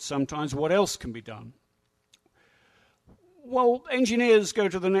conflict sometimes, what else can be done? Well, engineers go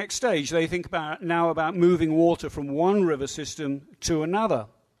to the next stage. They think now about moving water from one river system to another,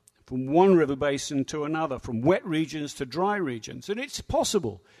 from one river basin to another, from wet regions to dry regions. And it's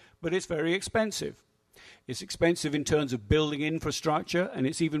possible, but it's very expensive. It's expensive in terms of building infrastructure, and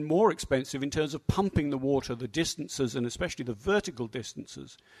it's even more expensive in terms of pumping the water, the distances, and especially the vertical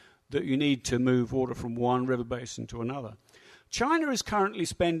distances that you need to move water from one river basin to another. China is currently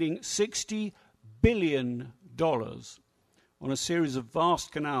spending $60 billion on a series of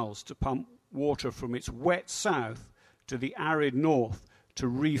vast canals to pump water from its wet south to the arid north to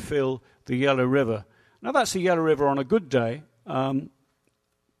refill the Yellow River. Now that's the Yellow River on a good day,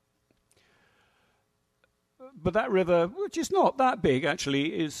 but that river, which is not that big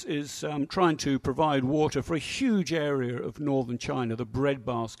actually, is trying to provide water for a huge area of northern China, the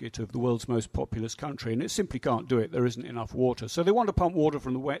breadbasket of the world's most populous country, and it simply can't do it. There isn't enough water. So they want to pump water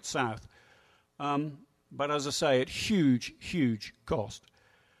from the wet south, but as I say, at huge, huge cost.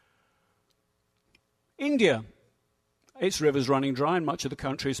 India, its rivers running dry, and much of the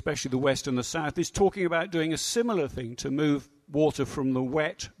country, especially the west and the south, is talking about doing a similar thing to move water from the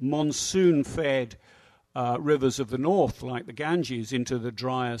wet, monsoon-fed rivers of the north, like the Ganges, into the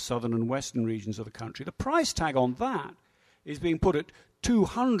drier southern and western regions of the country. The price tag on that is being put at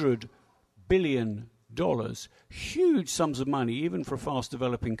 $200 billion. Huge sums of money, even for a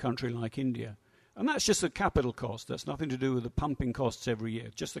fast-developing country like India. And that's just the capital cost. That's nothing to do with the pumping costs every year,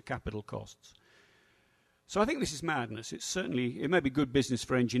 just the capital costs. So I think this is madness. It may be good business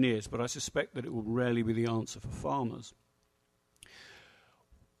for engineers, but I suspect that it will rarely be the answer for farmers.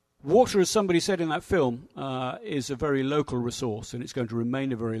 Water, as somebody said in that film, is a very local resource, and it's going to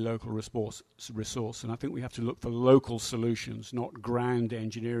remain a very local resource. And I think we have to look for local solutions, not grand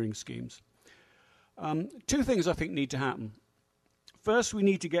engineering schemes. Two things I think need to happen. First, we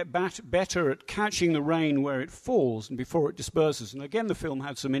need to get better at catching the rain where it falls and before it disperses. And again, the film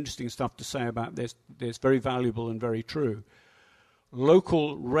had some interesting stuff to say about this. It's very valuable and very true.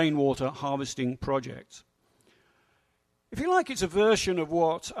 Local rainwater harvesting projects. If you like, it's a version of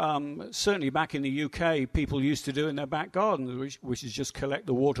what, certainly back in the UK, people used to do in their back gardens, which is just collect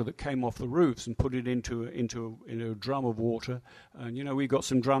the water that came off the roofs and put it into a drum of water. And, you know, we've got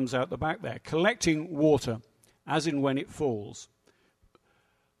some drums out the back there. Collecting water as in when it falls.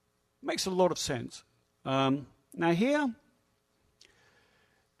 Makes a lot of sense. Now here,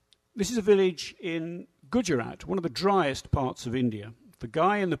 this is a village in Gujarat, one of the driest parts of India. The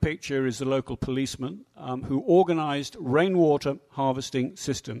guy in the picture is the local policeman who organized rainwater harvesting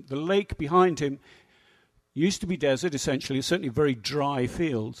system. The lake behind him used to be desert, essentially, certainly very dry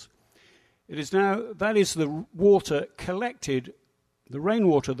fields. It is now, that is the water collected, the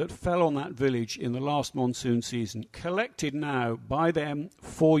rainwater that fell on that village in the last monsoon season, collected now by them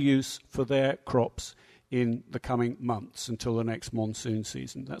for use for their crops in the coming months until the next monsoon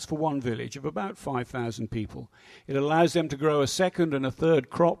season. That's for one village of about 5,000 people. It allows them to grow a second and a third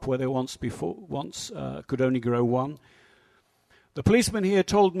crop where they once could only grow one. The policeman here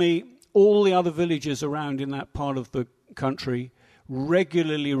told me all the other villages around in that part of the country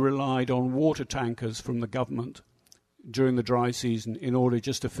regularly relied on water tankers from the government during the dry season in order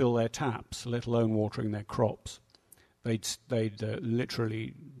just to fill their taps, let alone watering their crops. They'd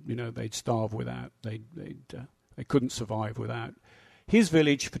literally, they'd starve without. They couldn't survive without. His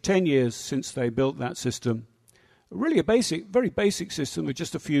village, for 10 years since they built that system, really a very basic system with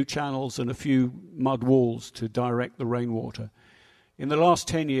just a few channels and a few mud walls to direct the rainwater. In the last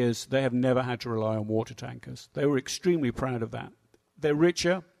 10 years, they have never had to rely on water tankers. They were extremely proud of that. They're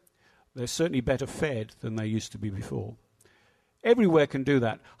richer. They're certainly better fed than they used to be before. Everywhere can do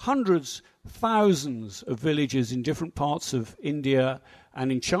that. Hundreds, thousands of villages in different parts of India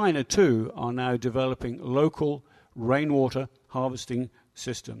and in China too are now developing local rainwater harvesting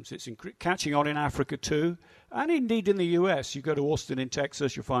systems. It's catching on in Africa too, and indeed in the US. You go to Austin in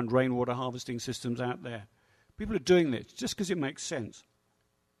Texas, you'll find rainwater harvesting systems out there. People are doing this just because it makes sense.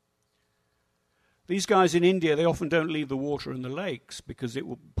 These guys in India, they often don't leave the water in the lakes because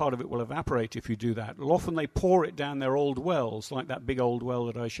part of it will evaporate if you do that. Often they pour it down their old wells, like that big old well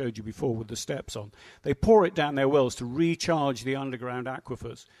that I showed you before with the steps on. They pour it down their wells to recharge the underground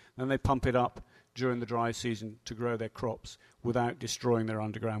aquifers, and they pump it up during the dry season to grow their crops without destroying their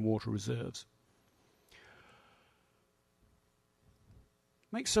underground water reserves.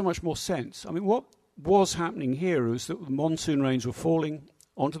 Makes so much more sense. I mean, what was happening here was that the monsoon rains were falling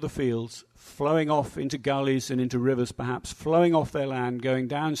onto the fields, flowing off into gullies and into rivers perhaps, flowing off their land, going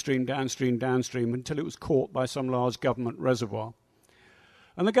downstream, downstream, downstream, until it was caught by some large government reservoir.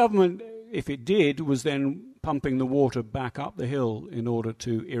 And the government, if it did, was then pumping the water back up the hill in order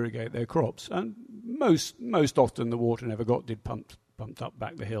to irrigate their crops. And most often the water never did pumped up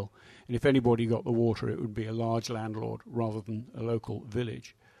back the hill. And if anybody got the water, it would be a large landlord rather than a local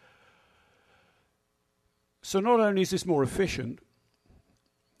village. So not only is this more efficient,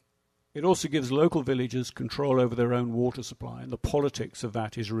 it also gives local villagers control over their own water supply, and the politics of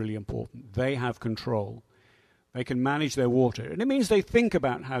that is really important. They have control. They can manage their water, and it means they think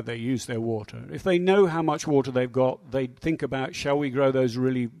about how they use their water. If they know how much water they've got, they think about, shall we grow those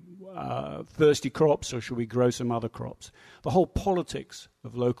really thirsty crops, or shall we grow some other crops? The whole politics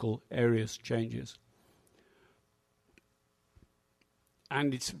of local areas changes.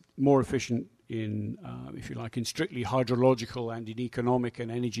 And it's more efficient in, if you like, in strictly hydrological and in economic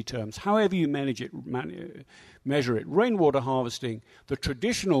and energy terms. However you measure it, rainwater harvesting, the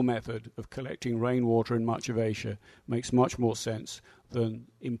traditional method of collecting rainwater in much of Asia, makes much more sense than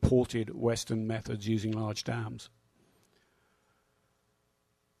imported Western methods using large dams.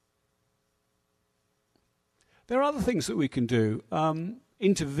 There are other things that we can do.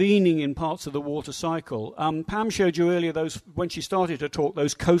 Intervening in parts of the water cycle. Pam showed you earlier when she started her talk,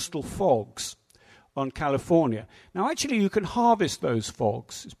 those coastal fogs on California. Now, actually, you can harvest those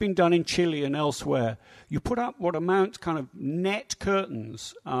fogs. It's been done in Chile and elsewhere. You put up what amount kind of net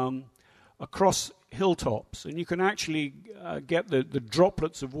curtains across hilltops, and you can actually get the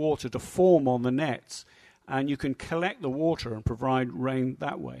droplets of water to form on the nets, and you can collect the water and provide rain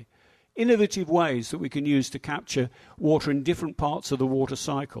that way. Innovative ways that we can use to capture water in different parts of the water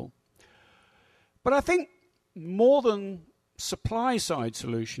cycle. But I think more than supply-side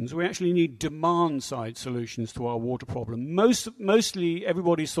solutions, we actually need demand-side solutions to our water problem. Mostly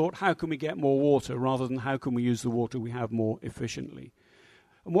everybody's thought, how can we get more water, rather than how can we use the water we have more efficiently.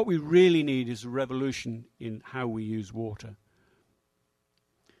 And what we really need is a revolution in how we use water.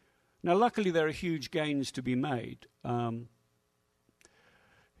 Now, luckily, there are huge gains to be made.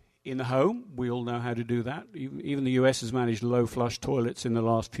 In the home, we all know how to do that. Even the US has managed low-flush toilets in the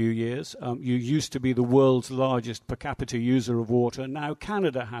last few years. You used to be the world's largest per capita user of water. Now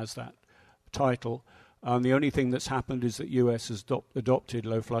Canada has that title. The only thing that's happened is that US has adopted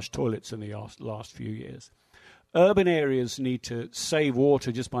low-flush toilets in the last few years. Urban areas need to save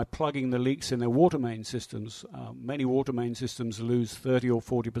water just by plugging the leaks in their water main systems. Many water main systems lose 30 or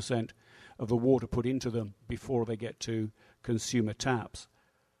 40% of the water put into them before they get to consumer taps.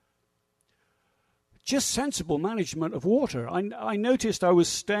 Just sensible management of water. I noticed I was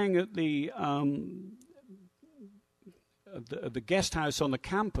staying at the guest house on the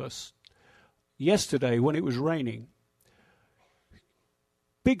campus yesterday when it was raining.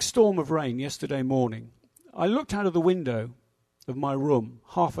 Big storm of rain yesterday morning. I looked out of the window of my room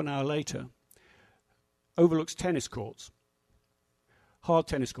half an hour later. Overlooks tennis courts. Hard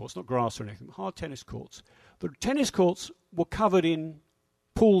tennis courts, not grass or anything. Hard tennis courts. The tennis courts were covered in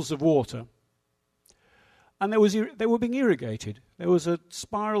pools of water. And they were being irrigated. There was a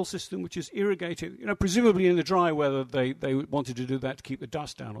spiral system which is irrigated. Presumably in the dry weather they wanted to do that to keep the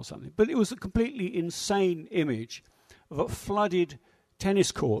dust down or something. But it was a completely insane image of a flooded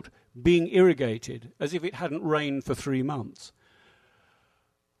tennis court being irrigated as if it hadn't rained for 3 months.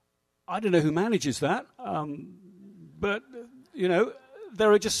 I don't know who manages that, but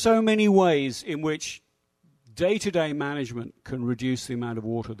there are just so many ways in which day-to-day management can reduce the amount of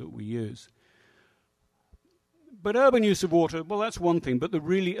water that we use. But urban use of water, well, that's one thing. But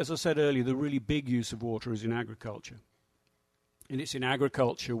as I said earlier, the really big use of water is in agriculture. And it's in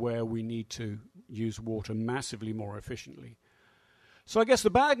agriculture where we need to use water massively more efficiently. So I guess the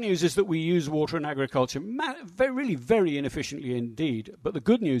bad news is that we use water in agriculture really very inefficiently indeed. But the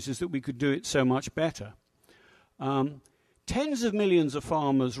good news is that we could do it so much better. Tens of millions of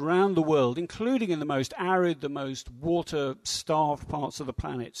farmers around the world, including in the most arid, the most water-starved parts of the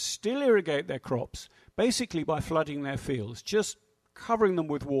planet, still irrigate their crops basically by flooding their fields, just covering them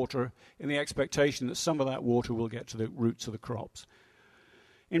with water in the expectation that some of that water will get to the roots of the crops.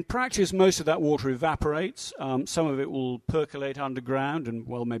 In practice, most of that water evaporates. Some of it will percolate underground, and,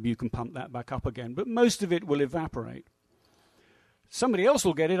 well, maybe you can pump that back up again. But most of it will evaporate. Somebody else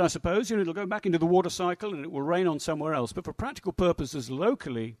will get it, I suppose. It'll go back into the water cycle, and it will rain on somewhere else. But for practical purposes,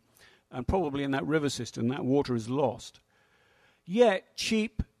 locally, and probably in that river system, that water is lost. Yet,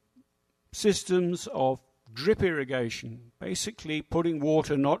 cheap systems of drip irrigation, basically putting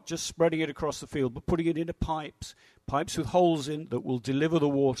water, not just spreading it across the field, but putting it into pipes with holes in that will deliver the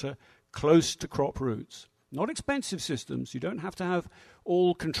water close to crop roots. Not expensive systems. You don't have to have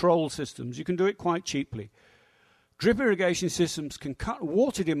all control systems. You can do it quite cheaply. Drip irrigation systems can cut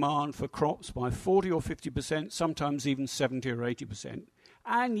water demand for crops by 40 or 50%, sometimes even 70 or 80%.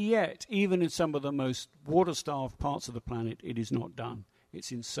 And yet, even in some of the most water-starved parts of the planet, it is not done.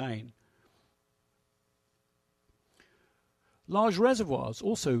 It's insane. Large reservoirs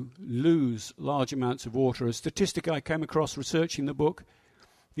also lose large amounts of water. A statistic I came across researching the book,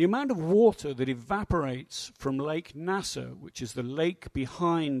 the amount of water that evaporates from Lake Nasser, which is the lake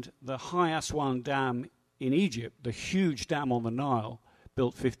behind the High Aswan Dam in Egypt, the huge dam on the Nile,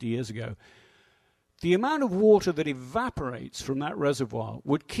 built 50 years ago, the amount of water that evaporates from that reservoir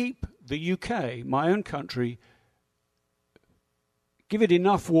would keep the UK, my own country, give it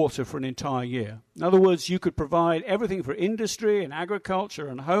enough water for an entire year. In other words, you could provide everything for industry and agriculture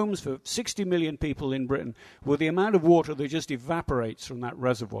and homes for 60 million people in Britain with the amount of water that just evaporates from that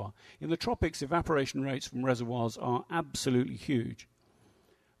reservoir. In the tropics, evaporation rates from reservoirs are absolutely huge.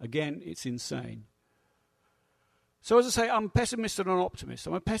 Again, it's insane. So as I say, I'm a pessimist and an optimist.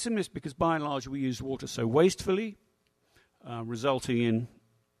 I'm a pessimist because by and large we use water so wastefully, resulting in,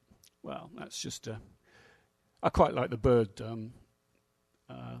 well, that's just, I quite like the bird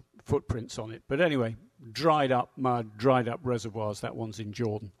footprints on it. But anyway, dried up mud, dried up reservoirs, that one's in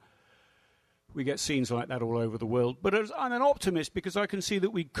Jordan. We get scenes like that all over the world. But I'm an optimist because I can see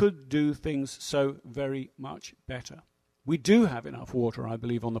that we could do things so very much better. We do have enough water, I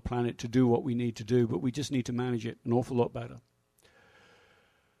believe, on the planet to do what we need to do, but we just need to manage it an awful lot better.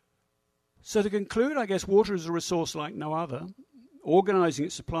 So to conclude, I guess water is a resource like no other. Organizing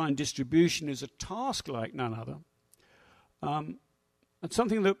its supply and distribution is a task like none other. And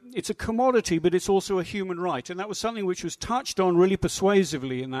something that, it's a commodity, but it's also a human right. And that was something which was touched on really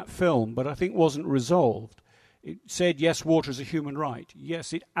persuasively in that film, but I think wasn't resolved. It said, yes, water is a human right.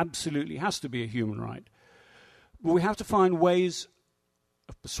 Yes, it absolutely has to be a human right. But we have to find ways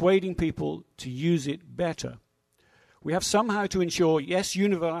of persuading people to use it better. We have somehow to ensure, yes,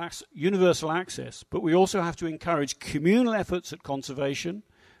 universal access, but we also have to encourage communal efforts at conservation,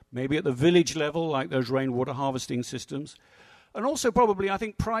 maybe at the village level, like those rainwater harvesting systems, and also probably, I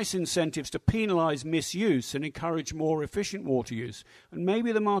think, price incentives to penalize misuse and encourage more efficient water use. And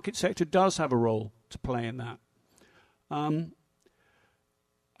maybe the market sector does have a role to play in that. I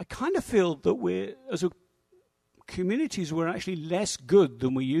kind of feel that we're, as a communities, we're actually less good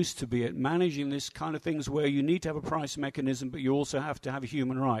than we used to be at managing this kind of things where you need to have a price mechanism, but you also have to have a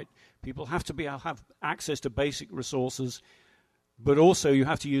human right. People have to have access to basic resources, but also you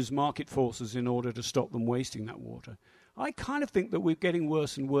have to use market forces in order to stop them wasting that water. I kind of think that we're getting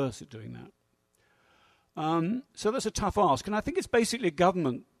worse and worse at doing that. So that's a tough ask, and I think it's basically a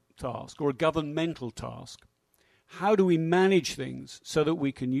government task or a governmental task. How do we manage things so that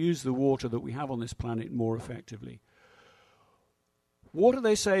we can use the water that we have on this planet more effectively? Water,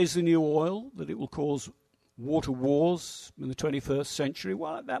 they say, is the new oil, that it will cause water wars in the 21st century.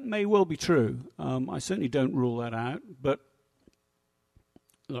 Well, that may well be true. I certainly don't rule that out, but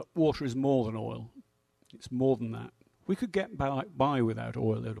look, water is more than oil. It's more than that. We could get by without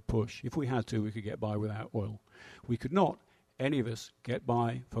oil at a push. If we had to, we could get by without oil. We could not, any of us, get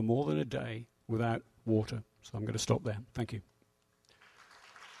by for more than a day without water. So I'm going to stop there. Thank you.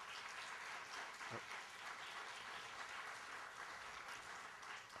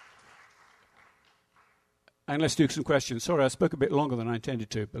 And let's do some questions. Sorry, I spoke a bit longer than I intended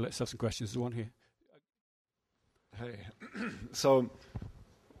to, but let's have some questions. There's one here. Hey. So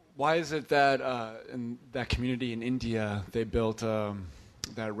why is it that in that community in India, they built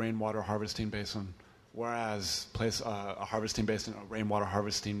that rainwater harvesting basin, whereas a harvesting basin, a rainwater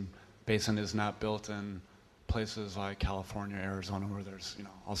harvesting basin is not built in places like California, Arizona, where there's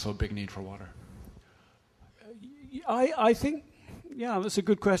also a big need for water? I think, yeah, that's a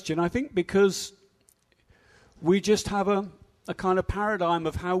good question. I think because we just have a kind of paradigm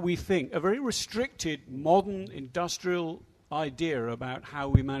of how we think, a very restricted, modern, industrial idea about how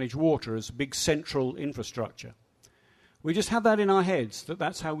we manage water as a big central infrastructure. We just have that in our heads,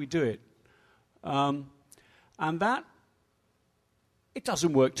 that's how we do it. And that It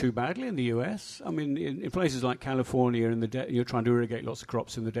doesn't work too badly in the US. I mean, in places like California, you're trying to irrigate lots of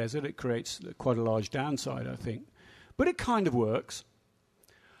crops in the desert. It creates quite a large downside, I think. But it kind of works.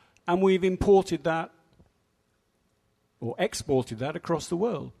 And we've imported that, or exported that, across the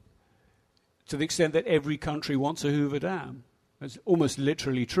world, to the extent that every country wants a Hoover Dam. It's almost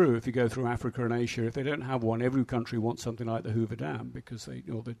literally true if you go through Africa and Asia. If they don't have one, every country wants something like the Hoover Dam, because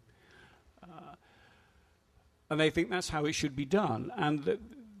and they think that's how it should be done. And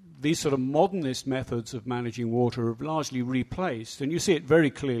these sort of modernist methods of managing water have largely replaced, and you see it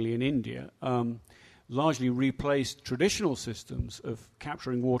very clearly in India, largely replaced traditional systems of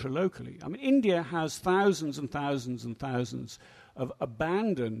capturing water locally. I mean, India has thousands and thousands and thousands of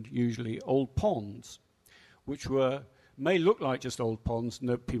abandoned, usually, old ponds, which may look like just old ponds.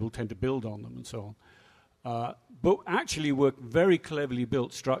 No, people tend to build on them and so on. But actually were very cleverly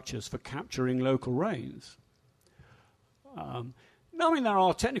built structures for capturing local rains. I mean, there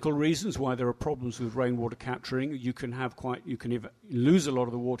are technical reasons why there are problems with rainwater capturing. You can lose a lot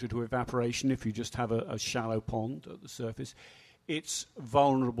of the water to evaporation if you just have a shallow pond at the surface. It's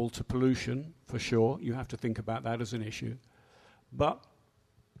vulnerable to pollution, for sure. You have to think about that as an issue. But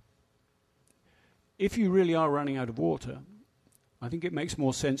if you really are running out of water, I think it makes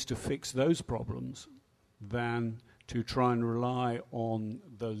more sense to fix those problems than to try and rely on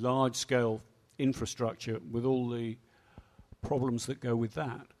the large-scale infrastructure with all the problems that go with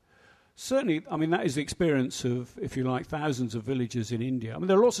that. Certainly, I mean, that is the experience of, if you like, thousands of villages in India. I mean,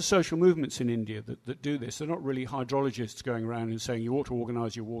 there are lots of social movements in India that do this. They're not really hydrologists going around and saying you ought to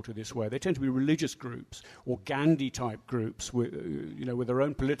organize your water this way. They tend to be religious groups or Gandhi-type groups with their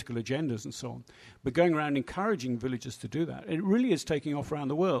own political agendas and so on, but going around encouraging villagers to do that. And it really is taking off around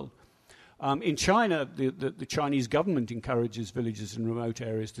the world. In China, the Chinese government encourages villages in remote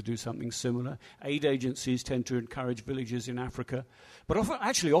areas to do something similar. Aid agencies tend to encourage villages in Africa. But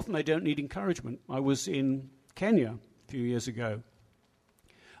often they don't need encouragement. I was in Kenya a few years ago.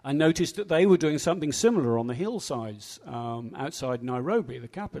 I noticed that they were doing something similar on the hillsides outside Nairobi, the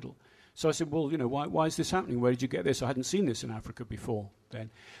capital. So I said, well, why is this happening? Where did you get this? I hadn't seen this in Africa before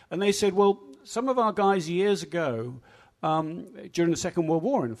then. And they said, well, some of our guys years ago, during the Second World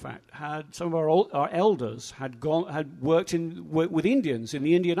War, in fact, had some of our elders had worked with Indians in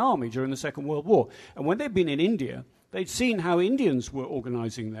the Indian Army during the Second World War. And when they'd been in India, they'd seen how Indians were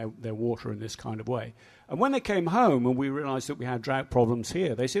organizing their water in this kind of way. And when they came home and we realized that we had drought problems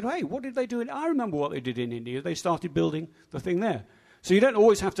here, they said, hey, what did they do? I remember what they did in India. They started building the thing there. So you don't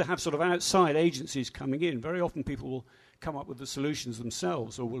always have to have sort of outside agencies coming in. Very often people will come up with the solutions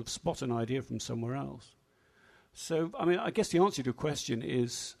themselves or will spot an idea from somewhere else. So, I mean, I guess the answer to your question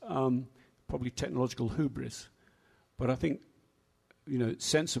is probably technological hubris. But I think,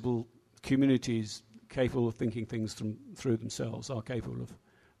 sensible communities capable of thinking things through themselves are capable of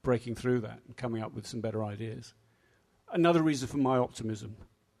breaking through that and coming up with some better ideas. Another reason for my optimism.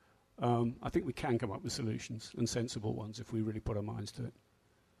 I think we can come up with solutions, and sensible ones, if we really put our minds to it.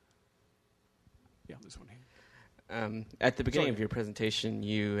 Yeah, this one here. At the beginning of your presentation,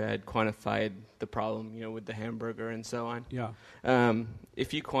 you had quantified the problem, with the hamburger and so on. Yeah.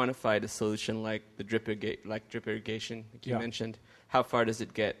 If you quantified a solution like the drip irrigation, like you Yeah. mentioned, how far does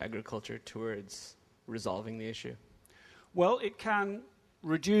it get agriculture towards resolving the issue? Well, it can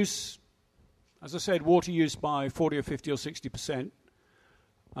reduce, as I said, water use by 40 or 50 or 60%,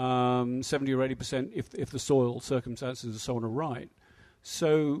 70 or 80% if the soil circumstances and so on are right.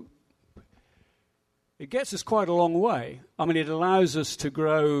 So it gets us quite a long way. I mean, it allows us to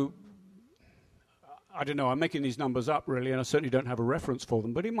grow, I don't know, I'm making these numbers up really, and I certainly don't have a reference for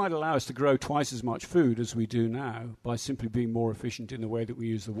them, but it might allow us to grow twice as much food as we do now by simply being more efficient in the way that we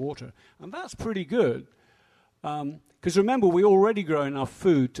use the water. And that's pretty good. Because remember, we already grow enough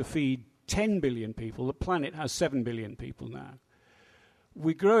food to feed 10 billion people. The planet has 7 billion people now.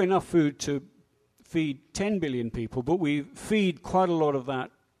 We grow enough food to feed 10 billion people, but we feed quite a lot of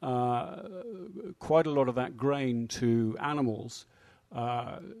that grain to animals,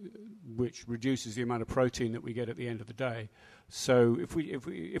 which reduces the amount of protein that we get at the end of the day. So if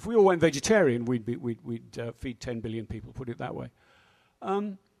we all went vegetarian, we'd feed 10 billion people. Put it that way.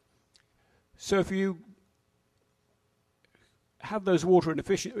 So if you have those water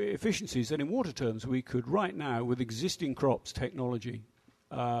efficiencies, then in water terms, we could right now, with existing crops technology,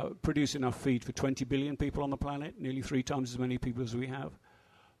 produce enough feed for 20 billion people on the planet, nearly 3 times as many people as we have.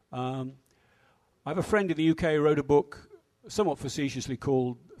 I have a friend in the UK who wrote a book, somewhat facetiously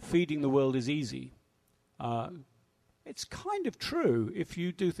called Feeding the World is Easy. It's kind of true if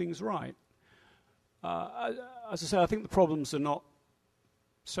you do things right. As I say, I think the problems are not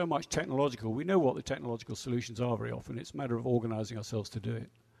so much technological. We know what the technological solutions are very often. It's a matter of organizing ourselves to do it.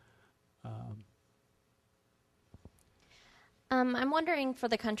 I'm wondering, for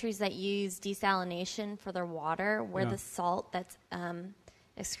the countries that use desalination for their water, where the salt that's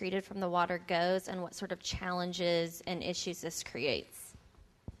excreted from the water goes, and what sort of challenges and issues this creates.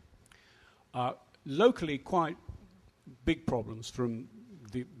 Locally, quite big problems from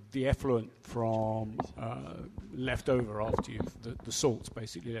the effluent from left over after the salts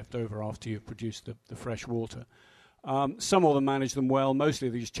basically left over after you've produced the fresh water. Some of them manage them well. Mostly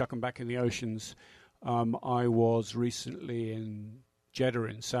they just chuck them back in the oceans. I was recently in Jeddah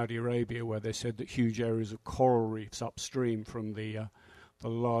in Saudi Arabia, where they said that huge areas of coral reefs upstream from the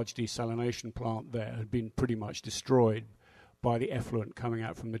large desalination plant there had been pretty much destroyed by the effluent coming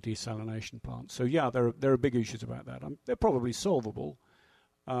out from the desalination plant. So yeah, there are big issues about that. They're probably solvable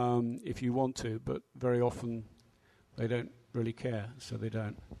if you want to, but very often they don't really care, so they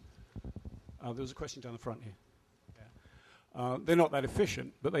don't. There was a question down the front here. They're not that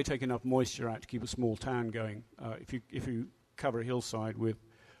efficient, but they take enough moisture out to keep a small town going. If you cover a hillside with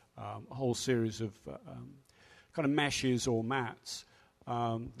a whole series of kind of meshes or mats,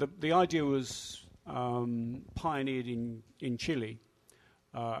 the idea was pioneered in Chile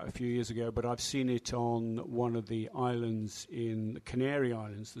a few years ago, but I've seen it on one of the islands in the Canary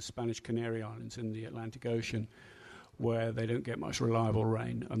Islands, the Spanish Canary Islands in the Atlantic Ocean, where they don't get much reliable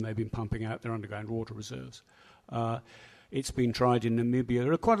rain, and they've been pumping out their underground water reserves. It's been tried in Namibia.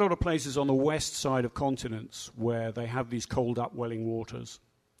 There are quite a lot of places on the west side of continents where they have these cold upwelling waters,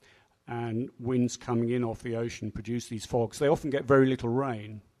 and winds coming in off the ocean produce these fogs. They often get very little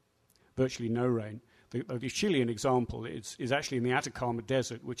rain, virtually no rain. The Chilean example is actually in the Atacama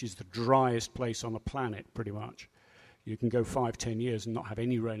Desert, which is the driest place on the planet, pretty much. You can go 5-10 years and not have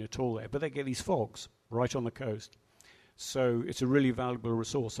any rain at all there, but they get these fogs right on the coast. So it's a really valuable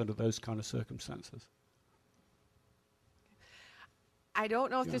resource under those kind of circumstances. I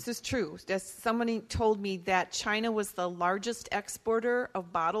don't know if this is true. Somebody told me that China was the largest exporter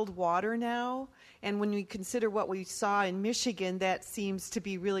of bottled water now, and when we consider what we saw in Michigan, that seems to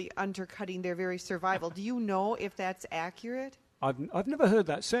be really undercutting their very survival. Do you know if that's accurate? I've never heard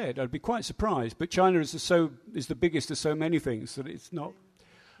that said. I'd be quite surprised, but China is the biggest of so many things that it's not.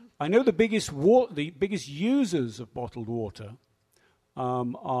 I know the biggest users of bottled water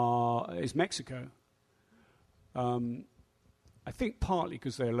is Mexico. I think partly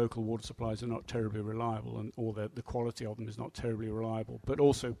because their local water supplies are not terribly reliable, or the quality of them is not terribly reliable, but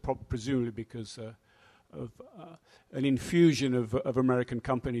also presumably because of an infusion of American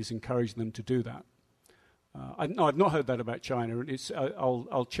companies encouraging them to do that. I've not heard that about China.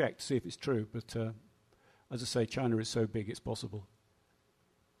 I'll check to see if it's true, but as I say, China is so big, it's possible.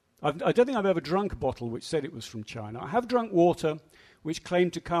 I don't think I've ever drunk a bottle which said it was from China. I have drunk water which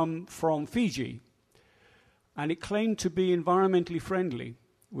claimed to come from Fiji, and it claimed to be environmentally friendly,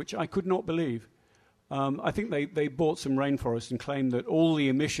 which I could not believe. I think they bought some rainforest and claimed that all the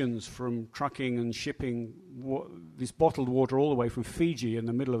emissions from trucking and shipping this bottled water all the way from Fiji in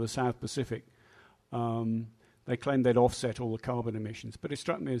the middle of the South Pacific, they claimed they'd offset all the carbon emissions. But it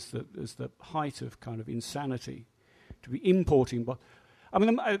struck me as the height of kind of insanity to be importing.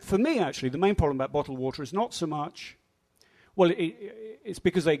 For me, actually, the main problem about bottled water is not so much... Well, it's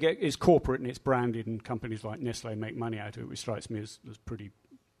because it's corporate and it's branded, and companies like Nestle make money out of it, which strikes me as pretty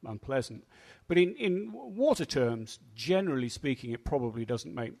unpleasant. But in water terms, generally speaking, it probably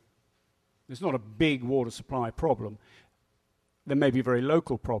doesn't make... There's not a big water supply problem. There may be very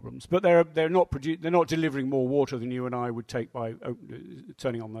local problems, but they're not delivering more water than you and I would take by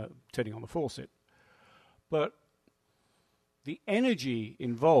turning on the faucet. But the energy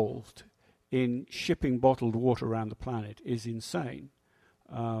involved in shipping bottled water around the planet is insane.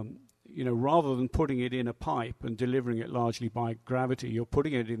 Rather than putting it in a pipe and delivering it largely by gravity, you're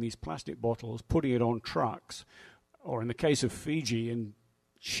putting it in these plastic bottles, putting it on trucks, or in the case of Fiji, in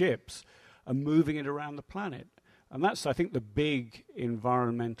ships, and moving it around the planet. And that's, I think, the big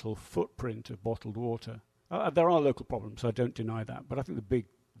environmental footprint of bottled water. There are local problems, I don't deny that, but I think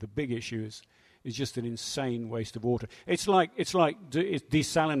the big issue is just an insane waste of water. It's like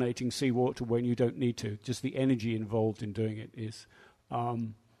desalinating seawater when you don't need to. Just the energy involved in doing it is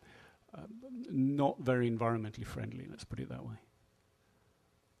not very environmentally friendly, let's put it that way.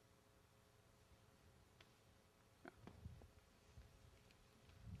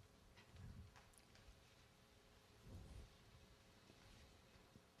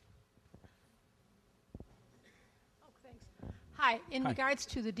 Hi. In regards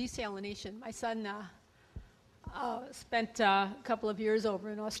to the desalination, my son spent a couple of years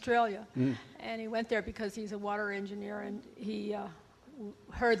over in Australia, and he went there because he's a water engineer, and he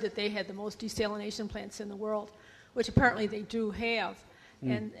heard that they had the most desalination plants in the world, which apparently they do have.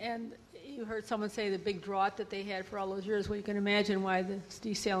 And you heard someone say the big drought that they had for all those years. Well, you can imagine why the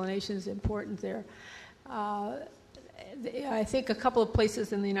desalination is important there. I think a couple of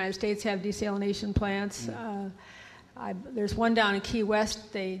places in the United States have desalination plants. There's one down in Key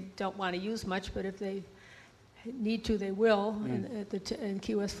West they don't want to use much, but if they need to, they will in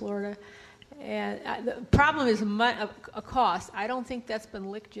Key West, Florida. And the problem is a cost. I don't think that's been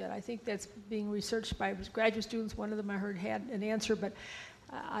licked yet. I think that's being researched by graduate students. One of them I heard had an answer, but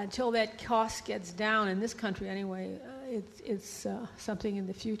until that cost gets down in this country anyway, it's something in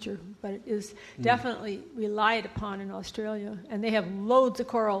the future. But it is definitely relied upon in Australia, and they have loads of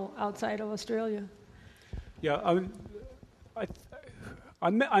coral outside of Australia. Yeah, I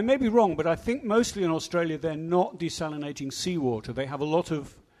may be wrong, but I think mostly in Australia they're not desalinating seawater. They have a lot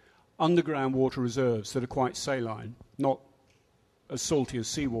of underground water reserves that are quite saline, not as salty as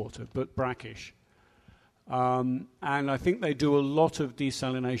seawater, but brackish. And I think they do a lot of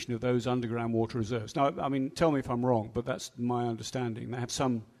desalination of those underground water reserves. Now, I mean, tell me if I'm wrong, but that's my understanding. They have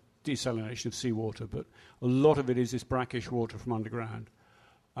some desalination of seawater, but a lot of it is this brackish water from underground.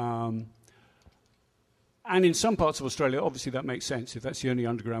 And in some parts of Australia, obviously that makes sense if that's the only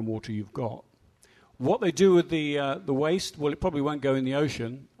underground water you've got. What they do with the waste, well, it probably won't go in the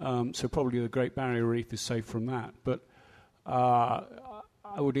ocean, so probably the Great Barrier Reef is safe from that. But I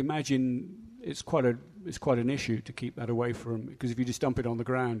would imagine it's quite an issue to keep that away from, because if you just dump it on the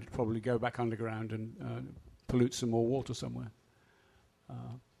ground, it'd probably go back underground and pollute some more water somewhere.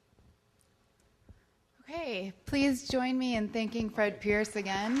 Okay, please join me in thanking Fred Pierce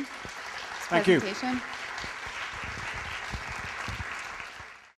again. Thank you. Presentation.